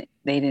and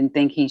they didn't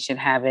think he should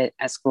have it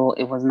at school.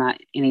 It was not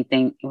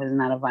anything. It was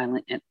not a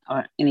violent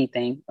or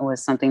anything. It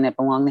was something that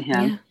belonged to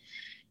him. Yeah.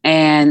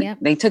 And Yep.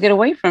 they took it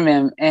away from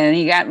him and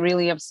he got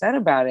really upset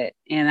about it.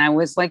 And I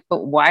was like,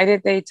 but why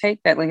did they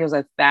take that? Like, there was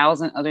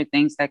 1,000 other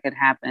things that could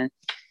happen.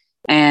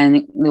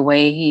 And the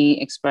way he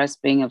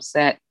expressed being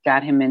upset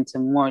got him into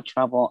more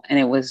trouble. And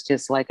it was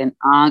just like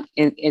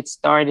it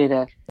started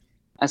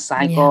a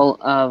cycle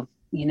of,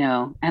 you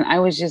know, and I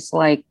was just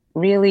like,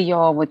 really,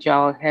 y'all, with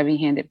y'all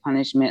heavy-handed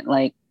punishment,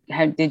 like,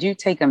 did you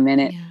take a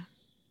minute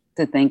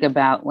to think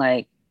about,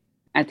 like,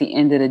 at the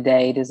end of the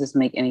day, does this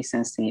make any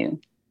sense to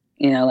you?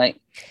 You know, like.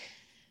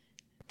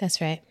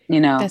 That's right. You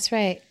know. That's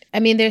right. I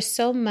mean, there's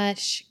so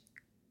much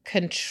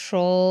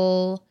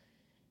control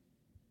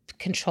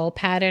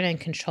pattern and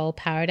control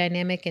power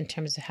dynamic in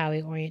terms of how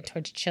we orient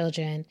towards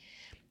children,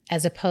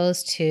 as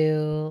opposed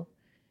to,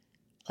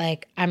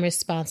 like, I'm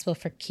responsible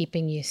for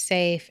keeping you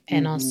safe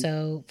and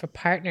also for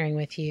partnering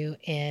with you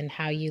in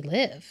how you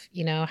live,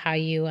 you know, how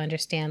you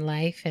understand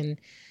life. And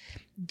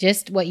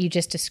just what you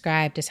just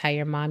described is how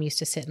your mom used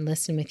to sit and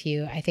listen with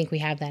you. I think we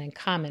have that in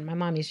common. My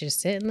mom used to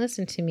just sit and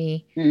listen to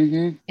me.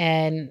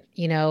 And,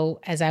 you know,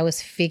 as I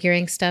was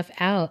figuring stuff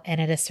out, and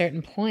at a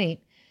certain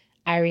point,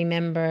 I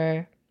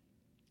remember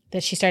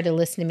that she started to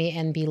listen to me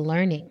and be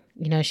learning.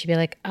 You know, she'd be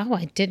like, oh,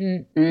 I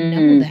didn't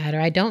know that, or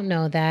I don't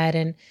know that.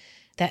 And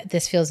that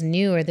this feels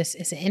new, or this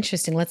is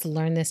interesting. Let's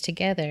learn this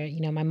together. You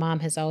know, my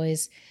mom has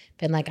always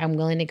been like, I'm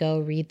willing to go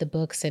read the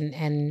books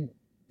and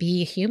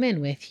be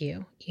human with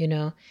you, you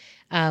know,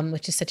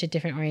 which is such a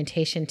different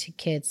orientation to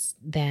kids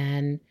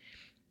than,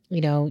 you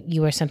know,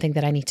 you are something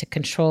that I need to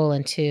control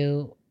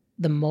into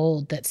the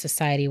mold that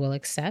society will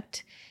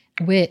accept,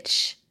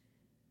 which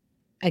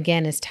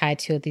again is tied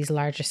to these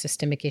larger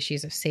systemic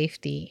issues of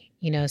safety,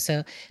 you know.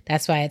 So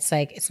that's why it's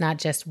like, it's not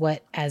just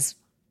what as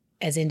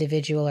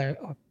individual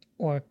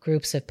or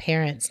groups of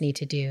parents need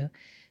to do,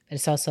 but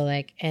it's also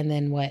like, and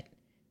then what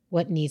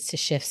needs to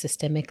shift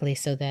systemically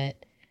so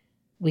that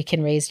we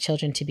can raise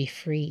children to be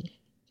free,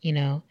 you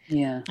know?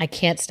 Yeah. I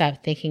can't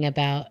stop thinking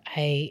about,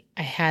 I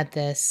had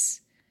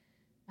this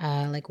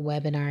like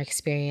webinar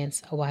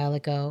experience a while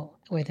ago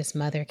where this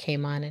mother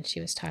came on and she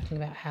was talking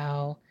about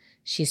how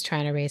she's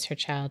trying to raise her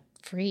child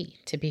free,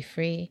 to be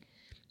free,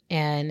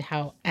 and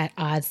how at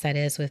odds that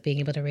is with being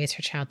able to raise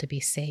her child to be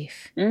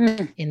safe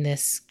in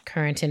this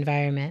current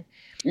environment.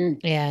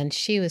 And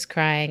she was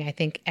crying. I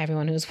think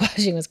everyone who was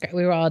watching was crying.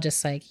 We were all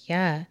just like,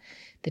 yeah,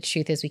 the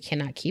truth is we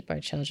cannot keep our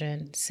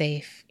children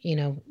safe. You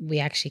know, we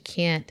actually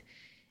can't.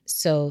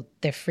 So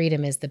their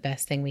freedom is the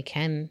best thing we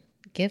can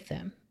give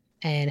them.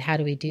 And how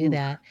do we do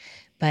that?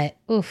 But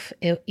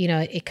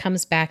it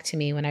comes back to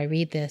me when I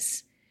read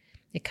this.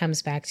 It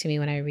comes back to me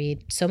when I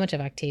read so much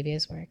of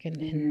Octavia's work.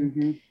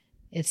 And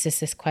it's just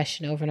this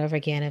question over and over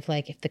again of,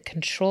 like, if the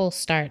control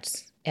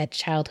starts at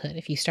childhood,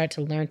 if you start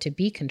to learn to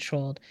be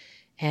controlled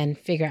and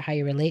figure out how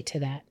you relate to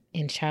that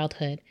in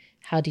childhood,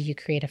 how do you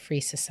create a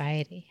free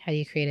society? How do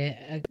you create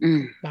a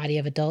body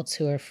of adults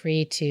who are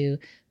free to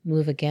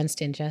move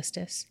against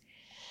injustice?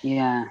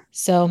 Yeah.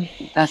 So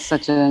that's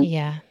such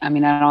a, I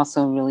mean, that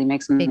also really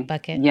makes me, big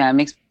bucket. Yeah. It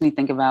makes me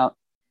think about,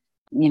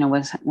 you know,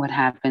 what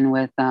happened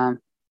with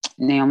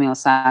Naomi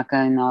Osaka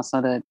and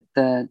also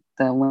the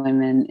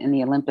women in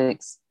the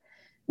Olympics.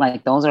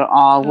 Like, those are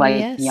all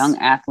young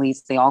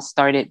athletes. They all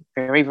started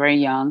very, very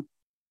young,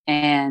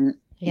 and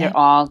they're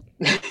all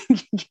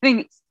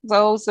getting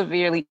so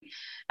severely.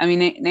 I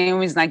mean,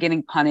 Naomi's not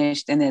getting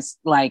punished in this,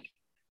 like,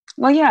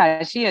 well,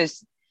 yeah, she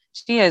is,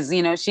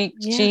 you know, she,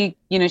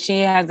 you know, she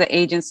has the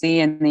agency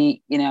and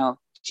the, you know,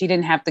 she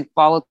didn't have to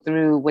follow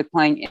through with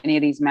playing any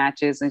of these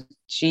matches, and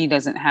she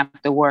doesn't have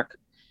to work.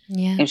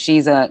 If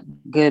she's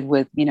good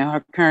with, you know,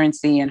 her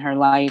currency and her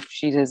life,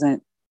 she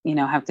doesn't, you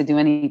know, have to do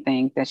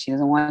anything that she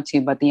doesn't want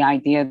to. But the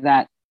idea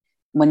that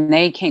when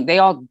they came, they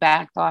all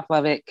backed off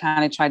of it,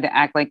 kind of tried to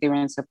act like they were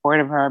in support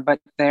of her, but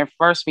their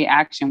first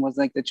reaction was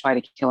like to try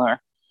to kill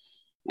her.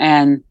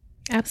 And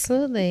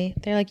absolutely,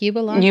 they're like, you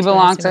belong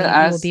to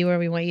us. You will be where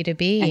we want you to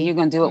be, and you're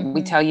gonna do what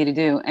we tell you to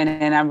do. And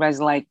then everybody's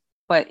like,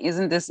 but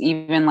isn't this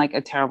even like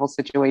a terrible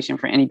situation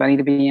for anybody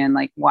to be in?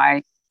 Like,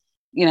 why,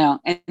 you know,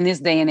 in this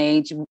day and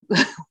age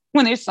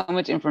when there's so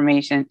much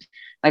information,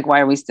 like, why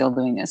are we still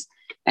doing this?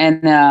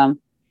 And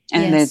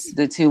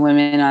the two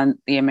women on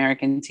the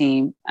American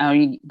team,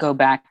 you go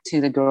back to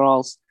the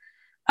girls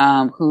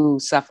who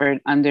suffered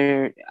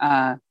under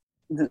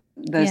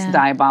this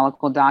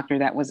diabolical doctor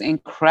that was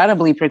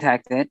incredibly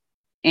protected.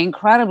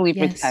 incredibly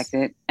Yes.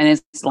 protected. And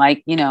it's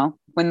like, you know,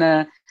 when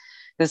the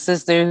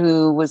sister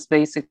who was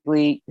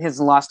basically has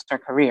lost her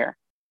career,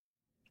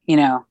 you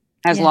know,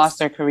 has Yes.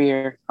 lost her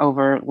career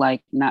over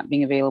like not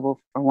being available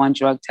for one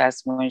drug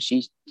test when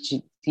she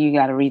you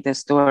got to read this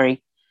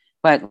story,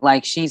 but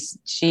like she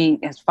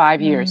has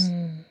 5 years.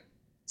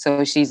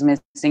 So she's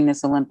missing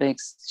this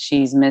Olympics.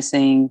 She's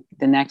missing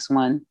the next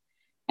one.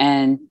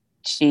 And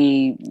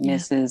she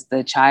misses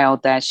the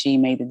child that she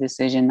made the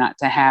decision not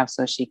to have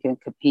so she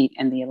could compete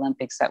in the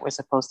Olympics that were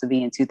supposed to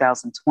be in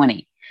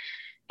 2020.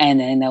 And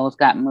then those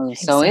got moved.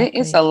 Exactly. So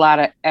it's a lot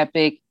of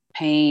epic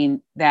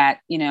pain that,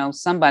 you know,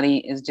 somebody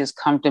is just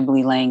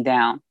comfortably laying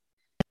down.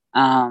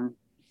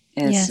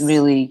 It's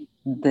really,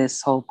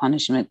 this whole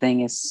punishment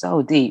thing is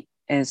so deep.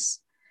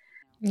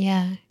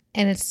 Yeah.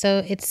 And it's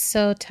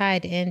so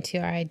tied into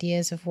our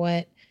ideas of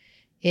what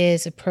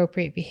is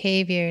appropriate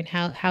behavior and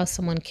how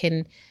someone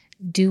can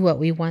do what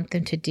we want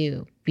them to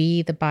do,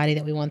 be the body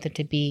that we want them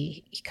to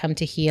be, come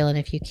to heal. And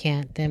if you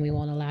can't, then we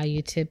won't allow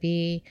you to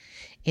be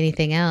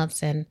anything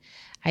else. And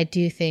I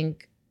do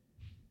think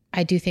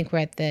we're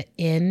at the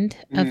end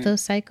of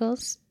those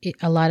cycles.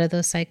 A lot of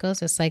those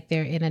cycles, it's like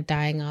they're in a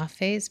dying off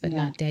phase, but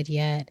not dead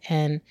yet.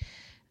 And,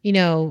 you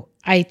know,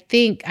 I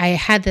think I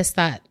had this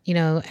thought, you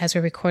know, as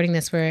we're recording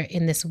this, we're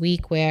in this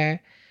week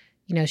where,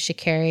 you know,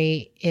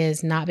 Sha'Carri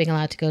is not being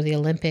allowed to go to the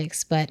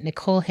Olympics, but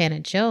Nikole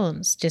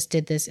Hannah-Jones just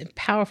did this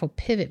powerful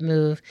pivot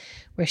move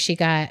where she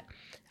got,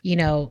 you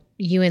know,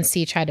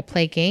 UNC tried to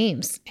play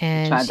games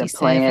and she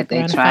said, we're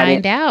going to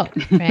find out,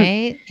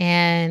 right?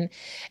 And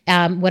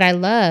what I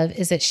love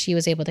is that she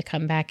was able to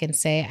come back and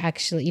say,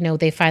 actually, you know,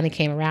 they finally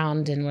came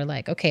around and were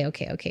like,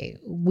 okay,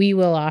 we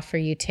will offer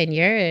you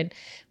tenure and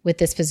with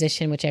this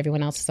position, which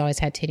everyone else has always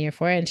had tenure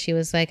for. And she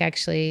was like,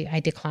 actually, I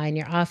decline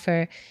your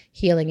offer.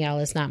 Healing y'all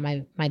is not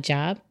my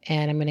job.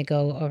 And I'm going to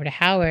go over to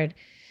Howard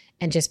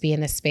and just be in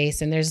this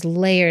space. And there's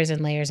layers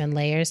and layers and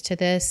layers to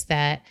this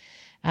that,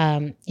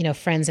 you know,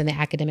 friends in the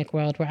academic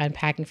world were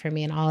unpacking for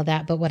me and all of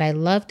that. But what I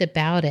loved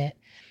about it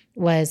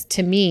was,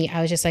 to me, I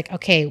was just like,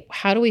 okay,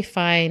 how do we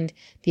find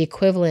the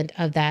equivalent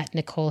of that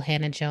Nikole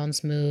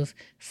Hannah-Jones move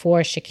for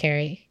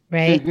Sha'Carri,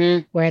 right?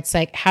 Mm-hmm. Where it's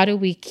like, how do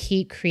we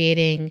keep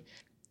creating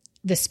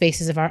the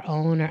spaces of our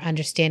own or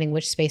understanding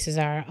which spaces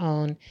are our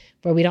own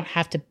where we don't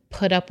have to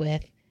put up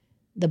with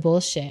the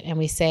bullshit. And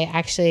we say,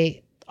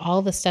 actually,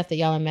 all the stuff that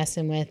y'all are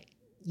messing with,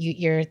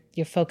 you're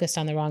focused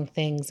on the wrong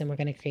things and we're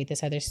going to create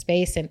this other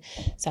space. And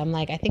so I'm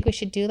like, I think we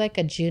should do like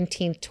a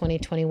Juneteenth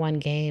 2021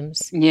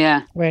 games.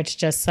 Yeah. Where it's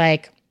just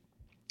like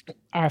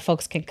our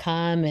folks can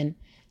come and,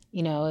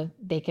 you know,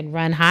 they can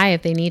run high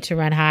if they need to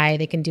run high.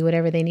 They can do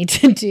whatever they need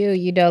to do,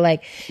 you know,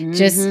 like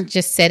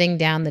just setting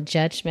down the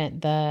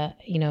judgment, the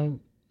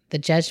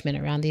judgment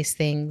around these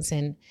things,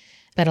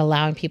 but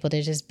allowing people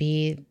to just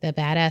be the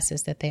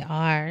badasses that they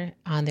are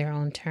on their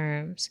own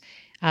terms.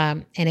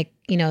 And it,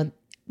 you know,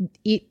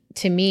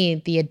 to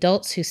me, the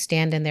adults who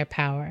stand in their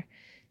power,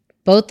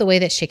 both the way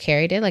that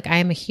Sha'Carri did, like I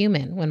am a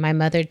human. When my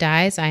mother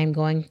dies, I am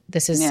going,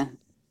 this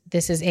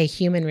is a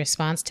human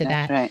response to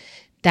that. Right.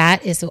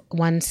 That is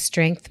one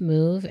strength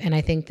move. And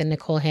I think the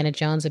Nikole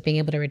Hannah-Jones of being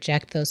able to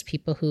reject those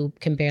people who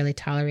can barely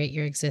tolerate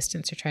your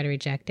existence or try to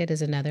reject it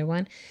is another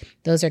one.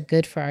 Those are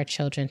good for our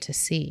children to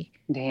see.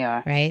 They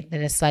are. Right?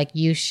 That it's like,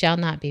 you shall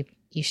not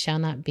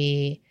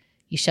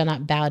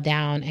bow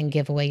down and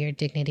give away your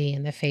dignity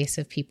in the face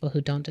of people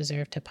who don't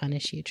deserve to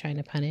punish you, trying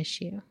to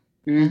punish you.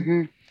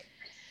 Mm-hmm.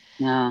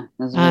 No.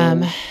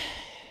 Really...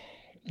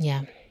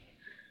 Yeah.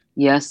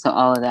 Yes to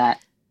all of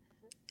that.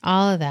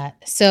 All of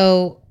that.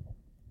 So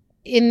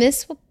in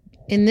this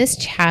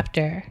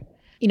chapter,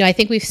 you know, I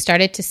think we've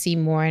started to see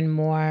more and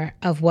more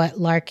of what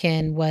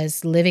Larkin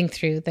was living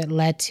through that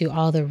led to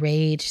all the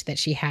rage that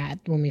she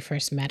had when we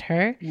first met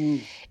her.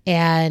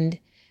 And,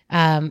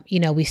 you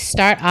know, we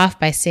start off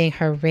by seeing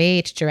her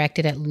rage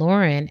directed at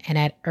Lauren and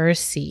at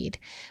Earthseed.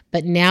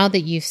 But now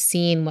that you've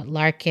seen what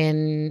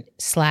Larkin /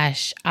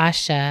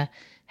 Asha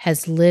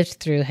has lived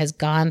through, has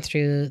gone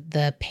through,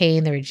 the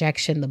pain, the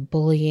rejection, the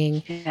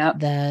bullying,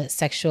 the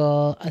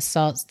sexual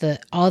assaults,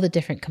 all the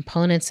different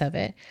components of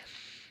it,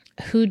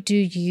 who do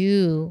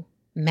you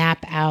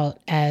map out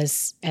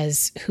as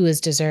who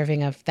is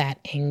deserving of that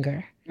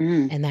anger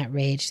and that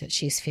rage that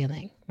she's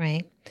feeling,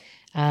 right?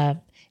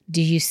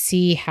 Do you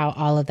see how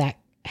all of that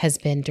has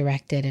been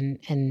directed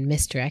and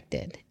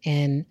misdirected?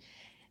 And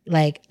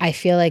like, I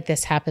feel like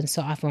this happens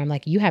so often where I'm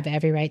like, you have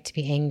every right to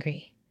be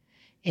angry.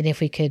 And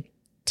if we could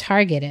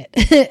target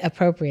it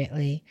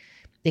appropriately,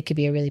 it could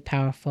be a really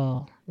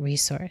powerful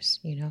resource,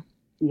 you know?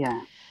 Yeah.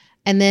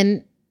 And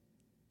then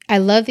I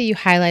love that you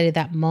highlighted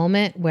that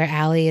moment where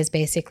Allie is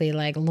basically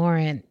like,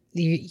 Lauren,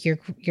 you're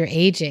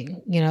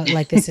aging, you know,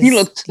 like this is, you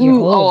look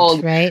too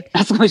old, right?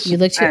 That's what she You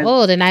look said. too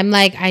old. And I'm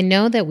like, I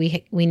know that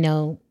we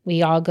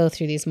all go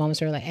through these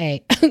moments where we're like,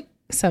 hey,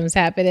 something's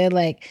happening.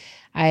 Like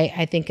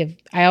I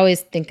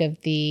always think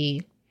of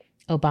the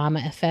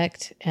Obama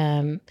effect,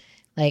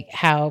 like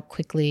how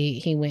quickly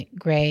he went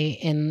gray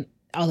and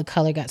all the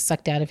color got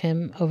sucked out of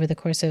him over the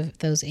course of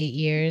those 8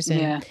 years.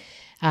 And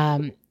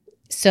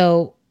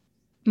so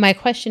my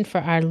question for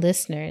our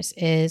listeners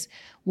is,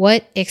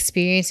 what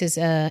experiences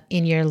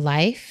in your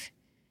life,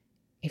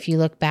 if you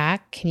look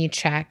back, can you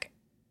track,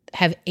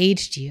 have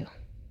aged you?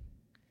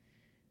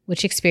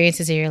 Which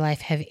experiences in your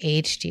life have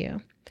aged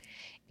you?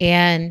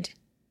 And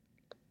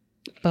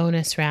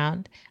bonus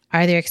round,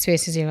 are there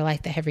experiences in your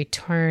life that have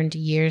returned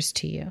years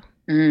to you?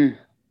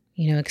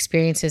 You know,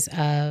 experiences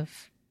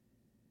of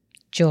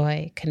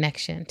joy,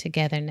 connection,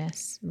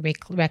 togetherness,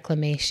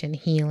 reclamation,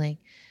 healing,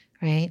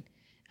 right?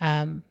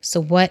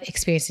 So what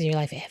experiences in your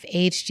life have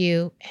aged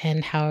you,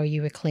 and how are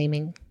you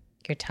reclaiming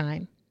your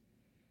time?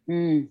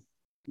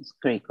 That's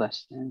a great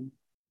question.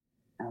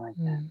 I like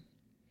that.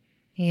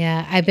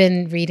 Yeah, I've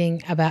been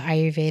reading about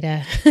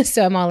Ayurveda.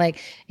 So I'm all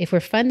like, if we're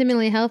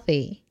fundamentally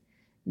healthy,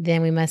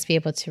 then we must be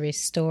able to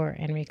restore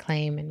and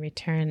reclaim and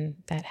return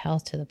that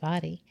health to the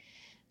body.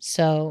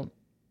 So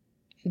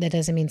that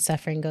doesn't mean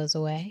suffering goes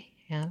away.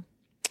 Yeah.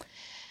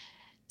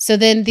 So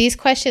then these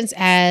questions,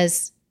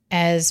 as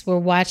we're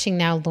watching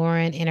now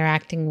Lauren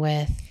interacting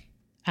with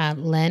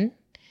Len,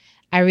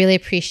 I really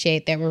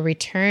appreciate that we're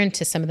returned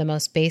to some of the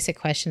most basic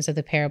questions of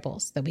the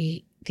parables that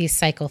these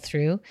cycle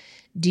through.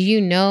 Do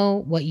you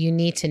know what you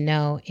need to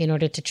know in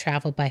order to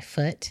travel by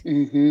foot,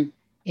 in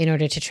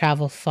order to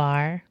travel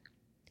far,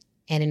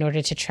 and in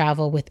order to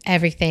travel with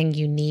everything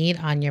you need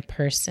on your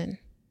person,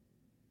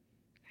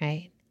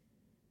 right?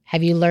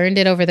 Have you learned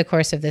it over the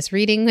course of this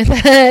reading with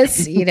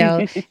us? You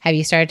know, have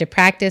you started to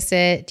practice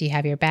it? Do you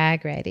have your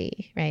bag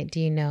ready, right? Do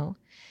you know?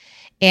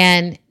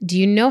 And do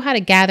you know how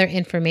to gather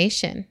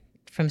information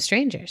from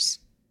strangers?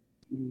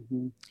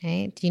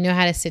 Right? Do you know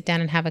how to sit down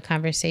and have a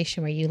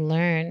conversation where you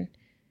learn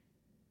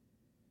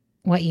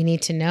what you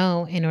need to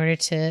know in order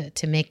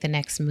to make the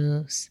next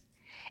moves?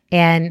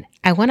 And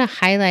I want to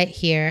highlight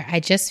here, I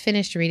just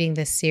finished reading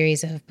this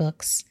series of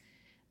books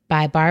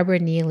by Barbara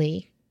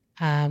Neely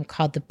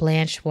called the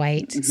Blanche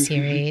White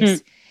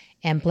series.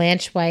 And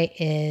Blanche White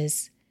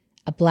is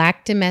a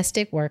Black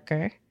domestic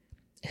worker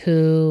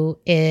who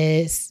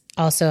is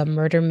also a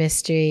murder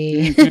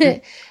mystery.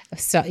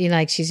 So, you know,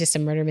 like, she's just a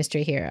murder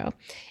mystery hero.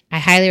 I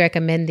highly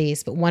recommend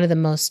these, but one of the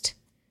most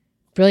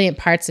brilliant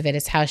parts of it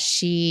is how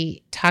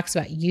she talks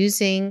about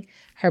using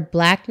her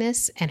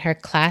Blackness and her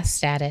class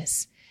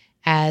status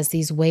as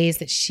these ways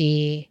that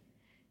she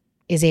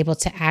is able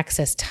to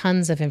access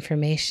tons of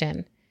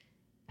information.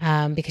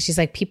 Because she's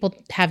like, people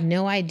have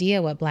no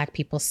idea what Black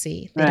people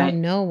see. They don't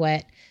know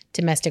what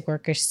domestic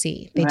workers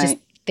see. They just,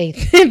 they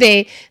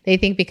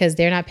think because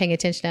they're not paying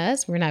attention to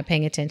us, we're not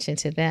paying attention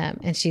to them.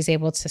 And she's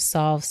able to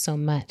solve so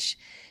much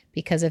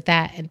because of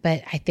that.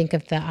 But I think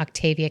of the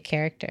Octavia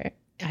character.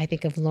 I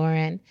think of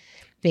Lauren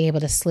being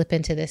able to slip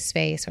into this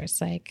space where it's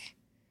like,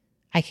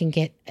 I can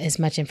get as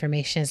much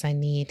information as I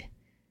need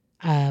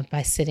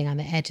by sitting on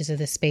the edges of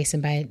the space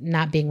and by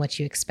not being what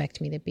you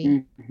expect me to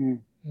be.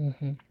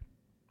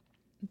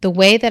 The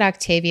way that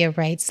Octavia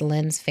writes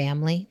Len's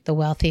family, the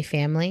wealthy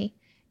family,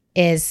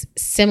 is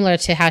similar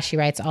to how she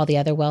writes all the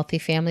other wealthy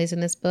families in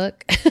this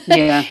book.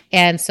 Yeah.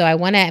 And so I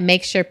want to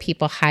make sure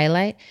people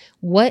highlight,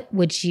 what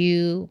would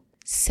you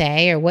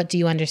say, or what do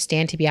you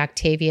understand to be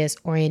Octavia's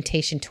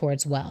orientation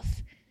towards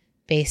wealth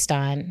based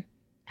on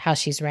how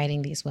she's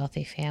writing these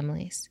wealthy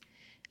families?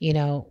 You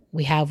know,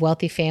 we have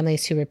wealthy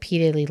families who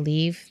repeatedly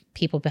leave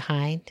people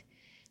behind.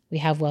 We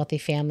have wealthy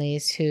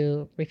families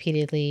who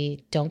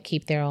repeatedly don't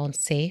keep their own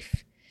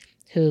safe,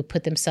 who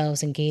put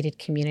themselves in gated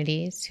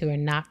communities, who are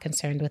not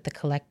concerned with the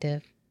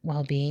collective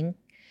well-being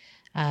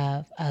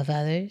of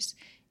others.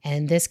 And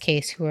in this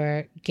case, who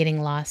are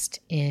getting lost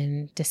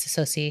in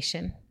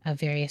disassociation of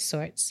various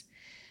sorts.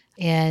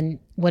 And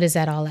what does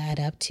that all add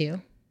up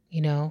to,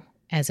 you know,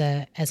 as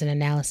an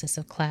analysis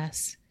of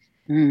class?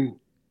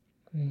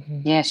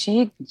 Yeah,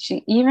 she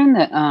even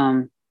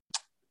the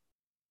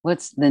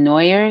what's the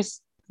Noyers,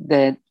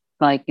 that,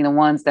 like, you know,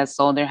 ones that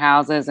sold their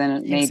houses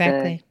and made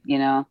the, you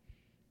know,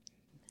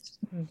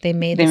 they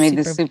made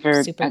the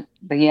super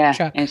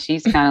truck. And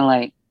she's kind of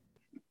like,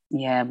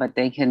 yeah, but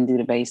they couldn't do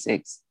the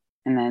basics,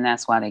 and then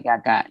that's why they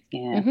got.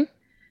 Yeah.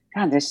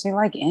 God, does she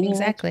like any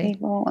rich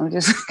people? I'm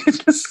just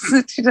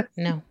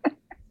no.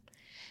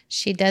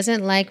 She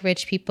doesn't like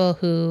rich people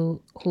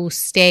who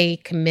stay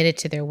committed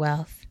to their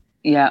wealth.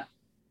 Yeah.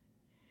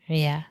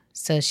 Yeah.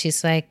 So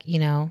she's like, you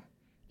know,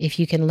 if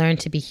you can learn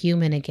to be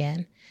human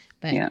again.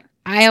 But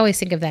I always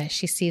think of that.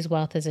 She sees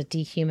wealth as a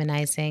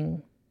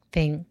dehumanizing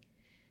thing.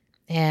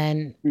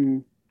 And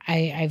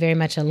I very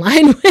much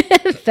align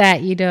with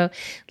that, you know,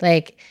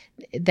 like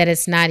that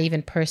it's not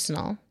even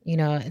personal. You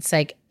know, it's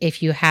like,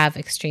 if you have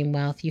extreme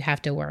wealth, you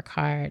have to work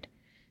hard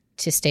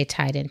to stay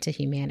tied into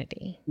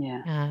humanity.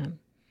 Yeah.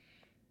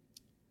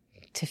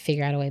 To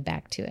figure out a way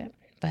back to it.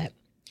 But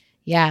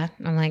yeah,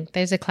 I'm like,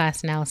 there's a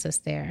class analysis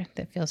there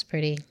that feels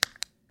pretty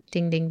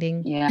ding, ding,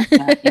 ding. Yeah.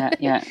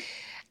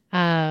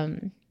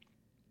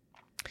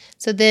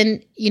 So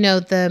then, you know,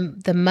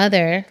 the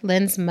mother,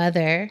 Len's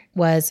mother,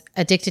 was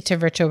addicted to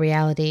virtual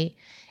reality.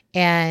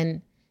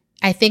 And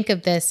I think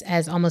of this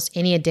as almost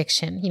any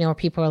addiction, you know, where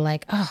people are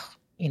like, oh,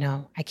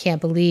 I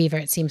can't believe, or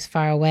it seems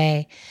far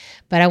away.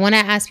 But I want to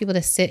ask people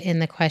to sit in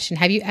the question,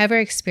 have you ever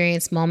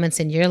experienced moments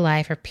in your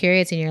life or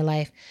periods in your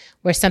life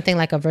where something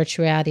like a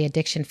virtual reality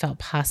addiction felt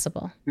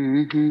possible,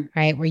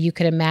 right? Where you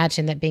could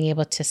imagine that being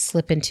able to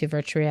slip into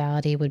virtual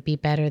reality would be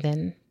better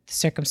than the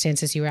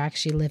circumstances you were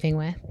actually living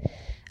with,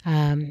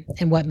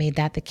 and what made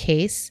that the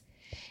case.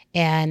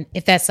 And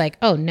if that's like,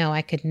 oh, no,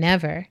 I could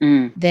never,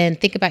 then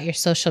think about your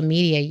social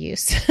media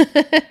use,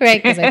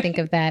 right? Because I think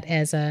of that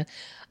as a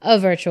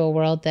virtual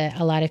world that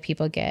a lot of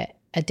people get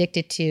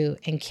addicted to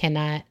and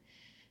cannot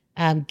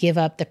give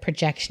up the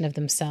projection of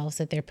themselves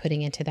that they're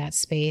putting into that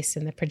space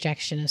and the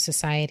projection of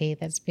society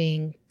that's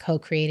being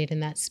co-created in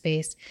that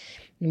space.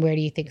 And where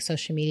do you think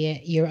social media,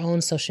 your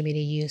own social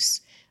media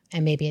use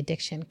and maybe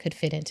addiction could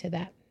fit into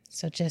that?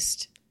 So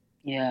just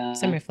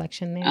some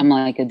reflection there. I'm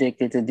like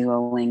addicted to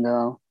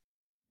Duolingo.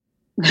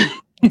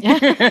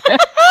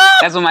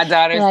 That's what my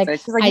daughter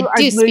says. She's like, I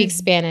do speak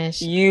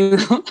Spanish. You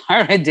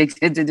are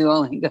addicted to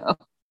Duolingo.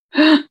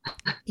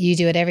 You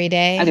do it every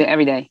day? I do it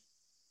every day.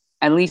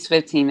 At least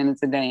 15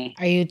 minutes a day.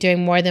 Are you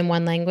doing more than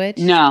one language?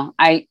 No,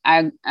 I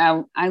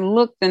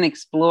looked and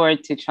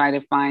explored to try to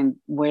find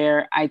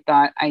where I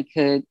thought I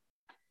could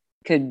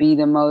be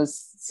the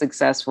most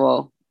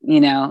successful,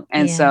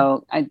 and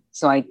so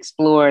I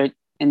explored,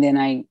 and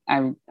then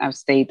I've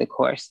stayed the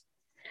course.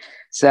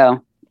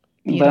 So.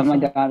 Beautiful. But my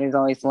daughter's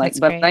always like,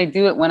 but I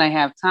do it when I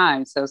have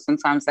time. So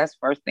sometimes that's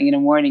first thing in the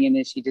morning, and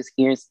then she just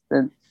hears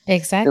the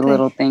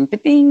little thing,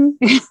 ding.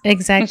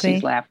 Exactly.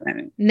 She's laughing at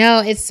me. No,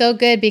 it's so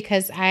good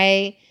because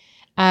I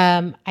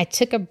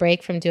took a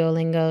break from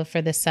Duolingo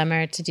for the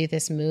summer to do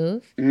this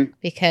move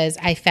because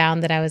I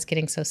found that I was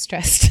getting so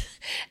stressed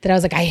that I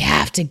was like, I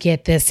have to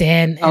get this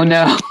in. Oh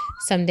no.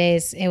 Some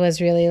days it was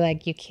really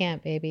like, you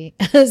can't, baby.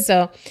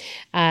 So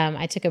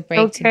I took a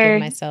break to give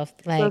myself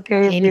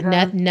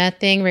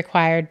nothing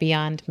required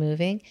beyond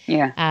moving.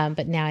 Yeah.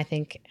 But now I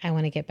think I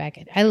want to get back.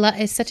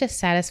 It's such a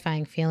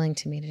satisfying feeling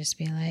to me to just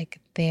be like,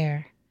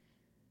 there.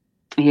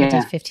 Yeah. I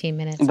did 15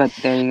 minutes. But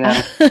there you go.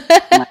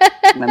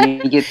 Let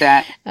me get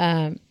that.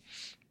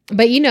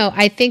 But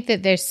I think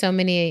that there's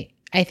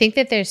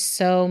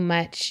so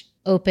much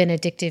open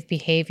addictive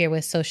behavior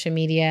with social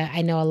media.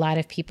 I know a lot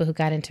of people who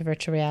got into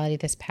virtual reality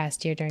this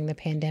past year during the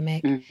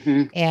pandemic.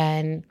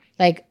 And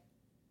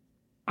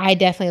I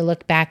definitely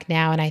look back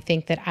now and I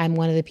think that I'm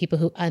one of the people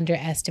who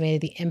underestimated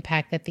the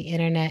impact that the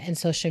internet and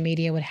social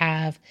media would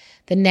have,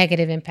 the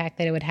negative impact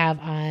that it would have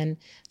on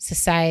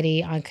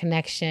society, on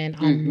connection,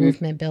 on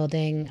movement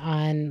building,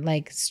 on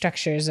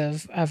structures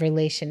of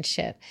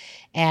relationship.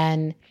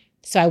 And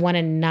so I want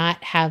to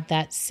not have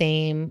that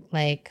same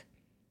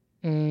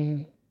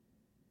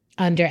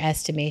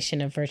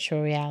underestimation of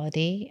virtual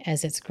reality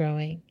as it's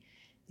growing,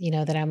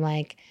 that I'm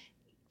like,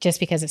 just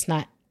because it's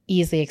not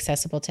easily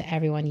accessible to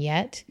everyone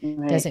yet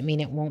doesn't mean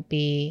it won't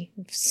be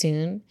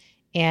soon.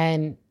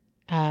 And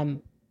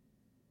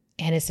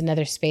it's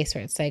another space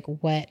where it's like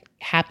what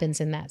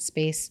happens in that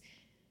space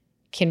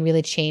can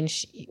really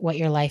change what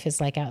your life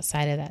is like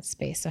outside of that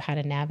space. So how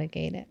to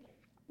navigate it.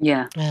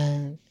 Yeah.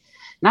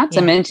 Not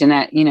to mention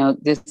that,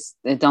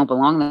 it don't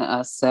belong to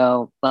us.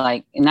 So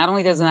not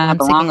only does it not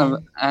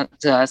belong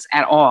to us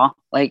at all,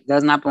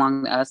 does not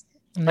belong to us,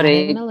 but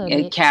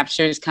it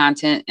captures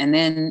content. And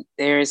then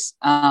there's,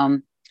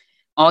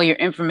 all your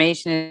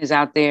information is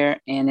out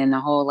there. And then the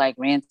whole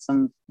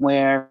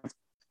ransomware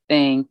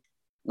thing,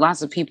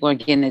 lots of people are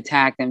getting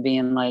attacked and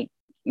being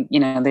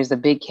there's the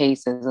big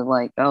cases of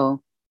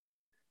oh,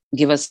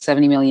 give us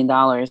 $70 million.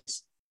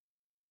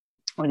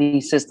 Or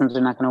these systems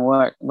are not going to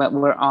work, but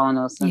we're all in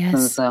those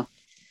systems. Yes. So,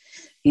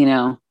 you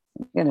got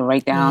to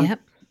write down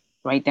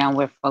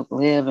where folk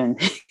live and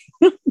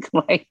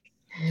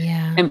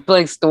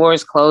and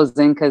stores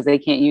closing because they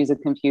can't use a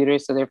computer.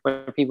 So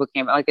therefore people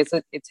can't,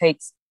 it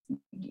takes,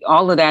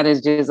 all of that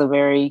is just a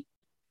very,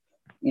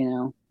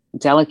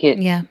 delicate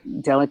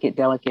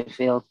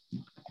field.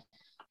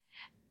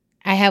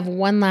 I have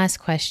one last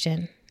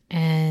question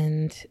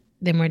and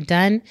then we're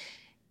done.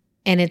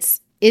 And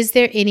is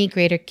there any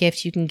greater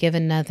gift you can give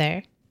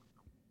another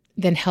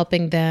than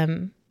helping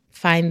them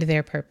find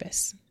their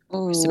purpose,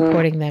 or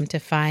supporting them to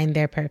find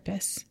their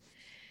purpose?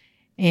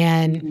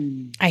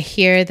 And I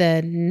hear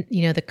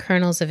the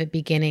kernels of it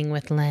beginning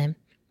with Lim,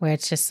 where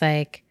it's just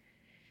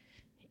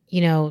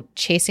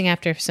chasing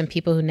after some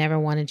people who never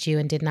wanted you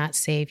and did not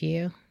save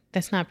you.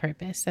 That's not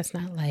purpose. That's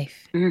not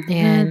life.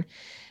 And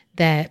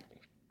that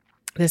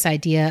this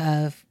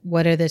idea of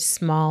what are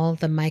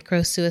the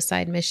micro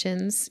suicide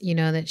missions,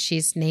 that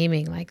she's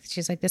naming,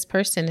 she's like, this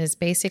person is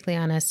basically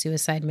on a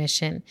suicide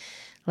mission.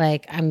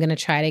 I'm going to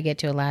try to get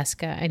to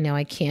Alaska. I know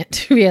I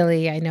can't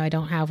really, I know I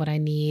don't have what I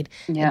need.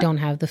 Yeah. I don't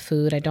have the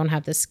food. I don't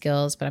have the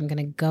skills, but I'm going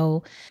to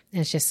go.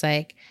 And it's just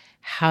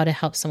how to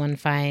help someone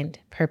find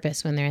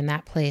purpose when they're in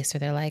that place where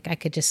they're like, I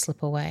could just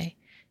slip away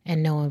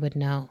and no one would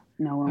know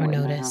or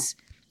notice.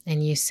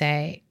 And you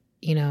say,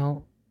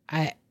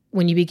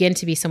 when you begin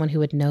to be someone who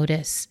would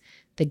notice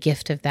the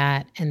gift of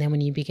that, and then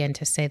when you begin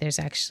to say, there's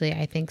actually,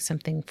 I think,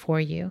 something for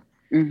you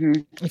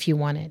if you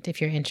want it, if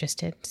you're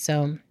interested.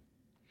 So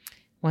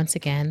Once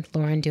again,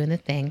 Lauren doing the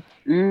thing.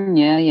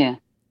 Yeah.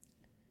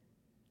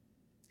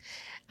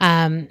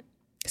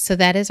 So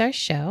that is our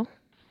show.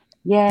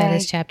 Yeah. That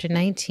is chapter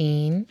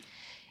 19.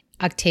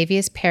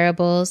 Octavia's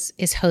Parables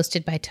is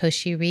hosted by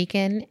Toshi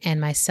Regan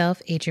and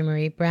myself, Adrienne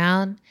Marie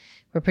Brown.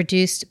 We're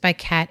produced by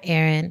Kat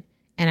Aaron,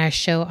 and our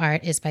show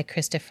art is by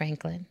Krista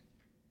Franklin.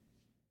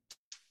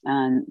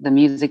 And the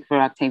music for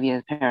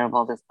Octavia's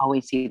Parables is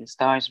Always See the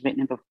Stars,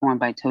 written and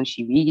performed by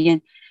Toshi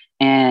Regan.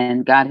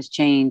 And God Has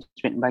Changed,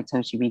 written by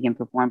Toshi Regan,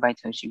 performed by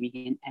Toshi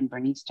Regan and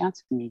Bernice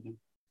Johnson Regan.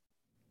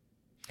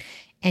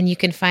 And you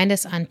can find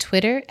us on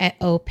Twitter at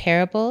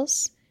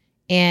 @OParables.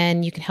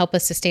 And you can help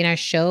us sustain our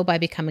show by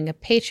becoming a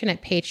patron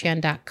at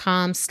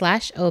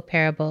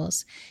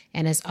patreon.com/oparables.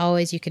 And as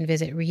always, you can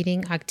visit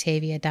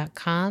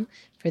readingoctavia.com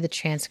for the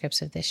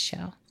transcripts of this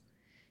show.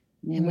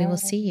 And we will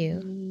see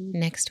you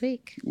next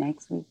week.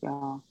 Next week,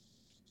 y'all.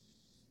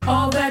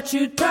 All that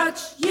you touch,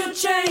 you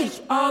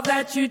change. All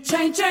that you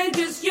change,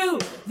 changes you.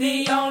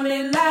 The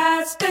only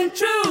lasting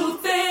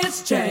truth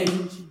is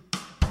change.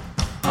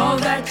 All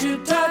that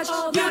you touch,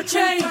 you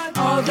change.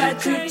 All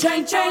that you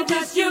change,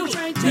 changes you.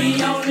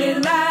 The only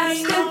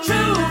lasting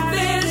truth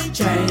is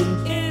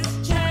change.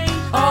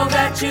 All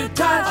that you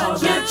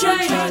touch, you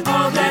change.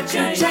 All that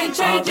you change,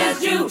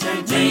 changes you.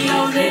 The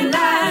only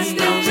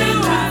lasting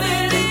truth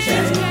is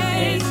change.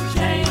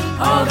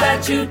 All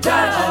that you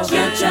touch,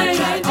 you change.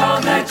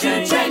 All that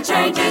you change,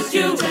 changes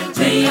you.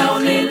 The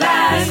only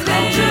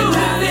lasting truth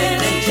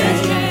is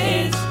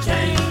change.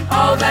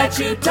 All that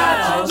you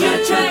touch,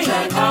 you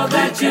change. All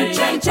that you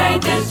change,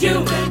 changes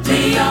you.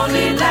 The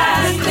only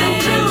lasting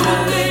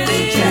truth is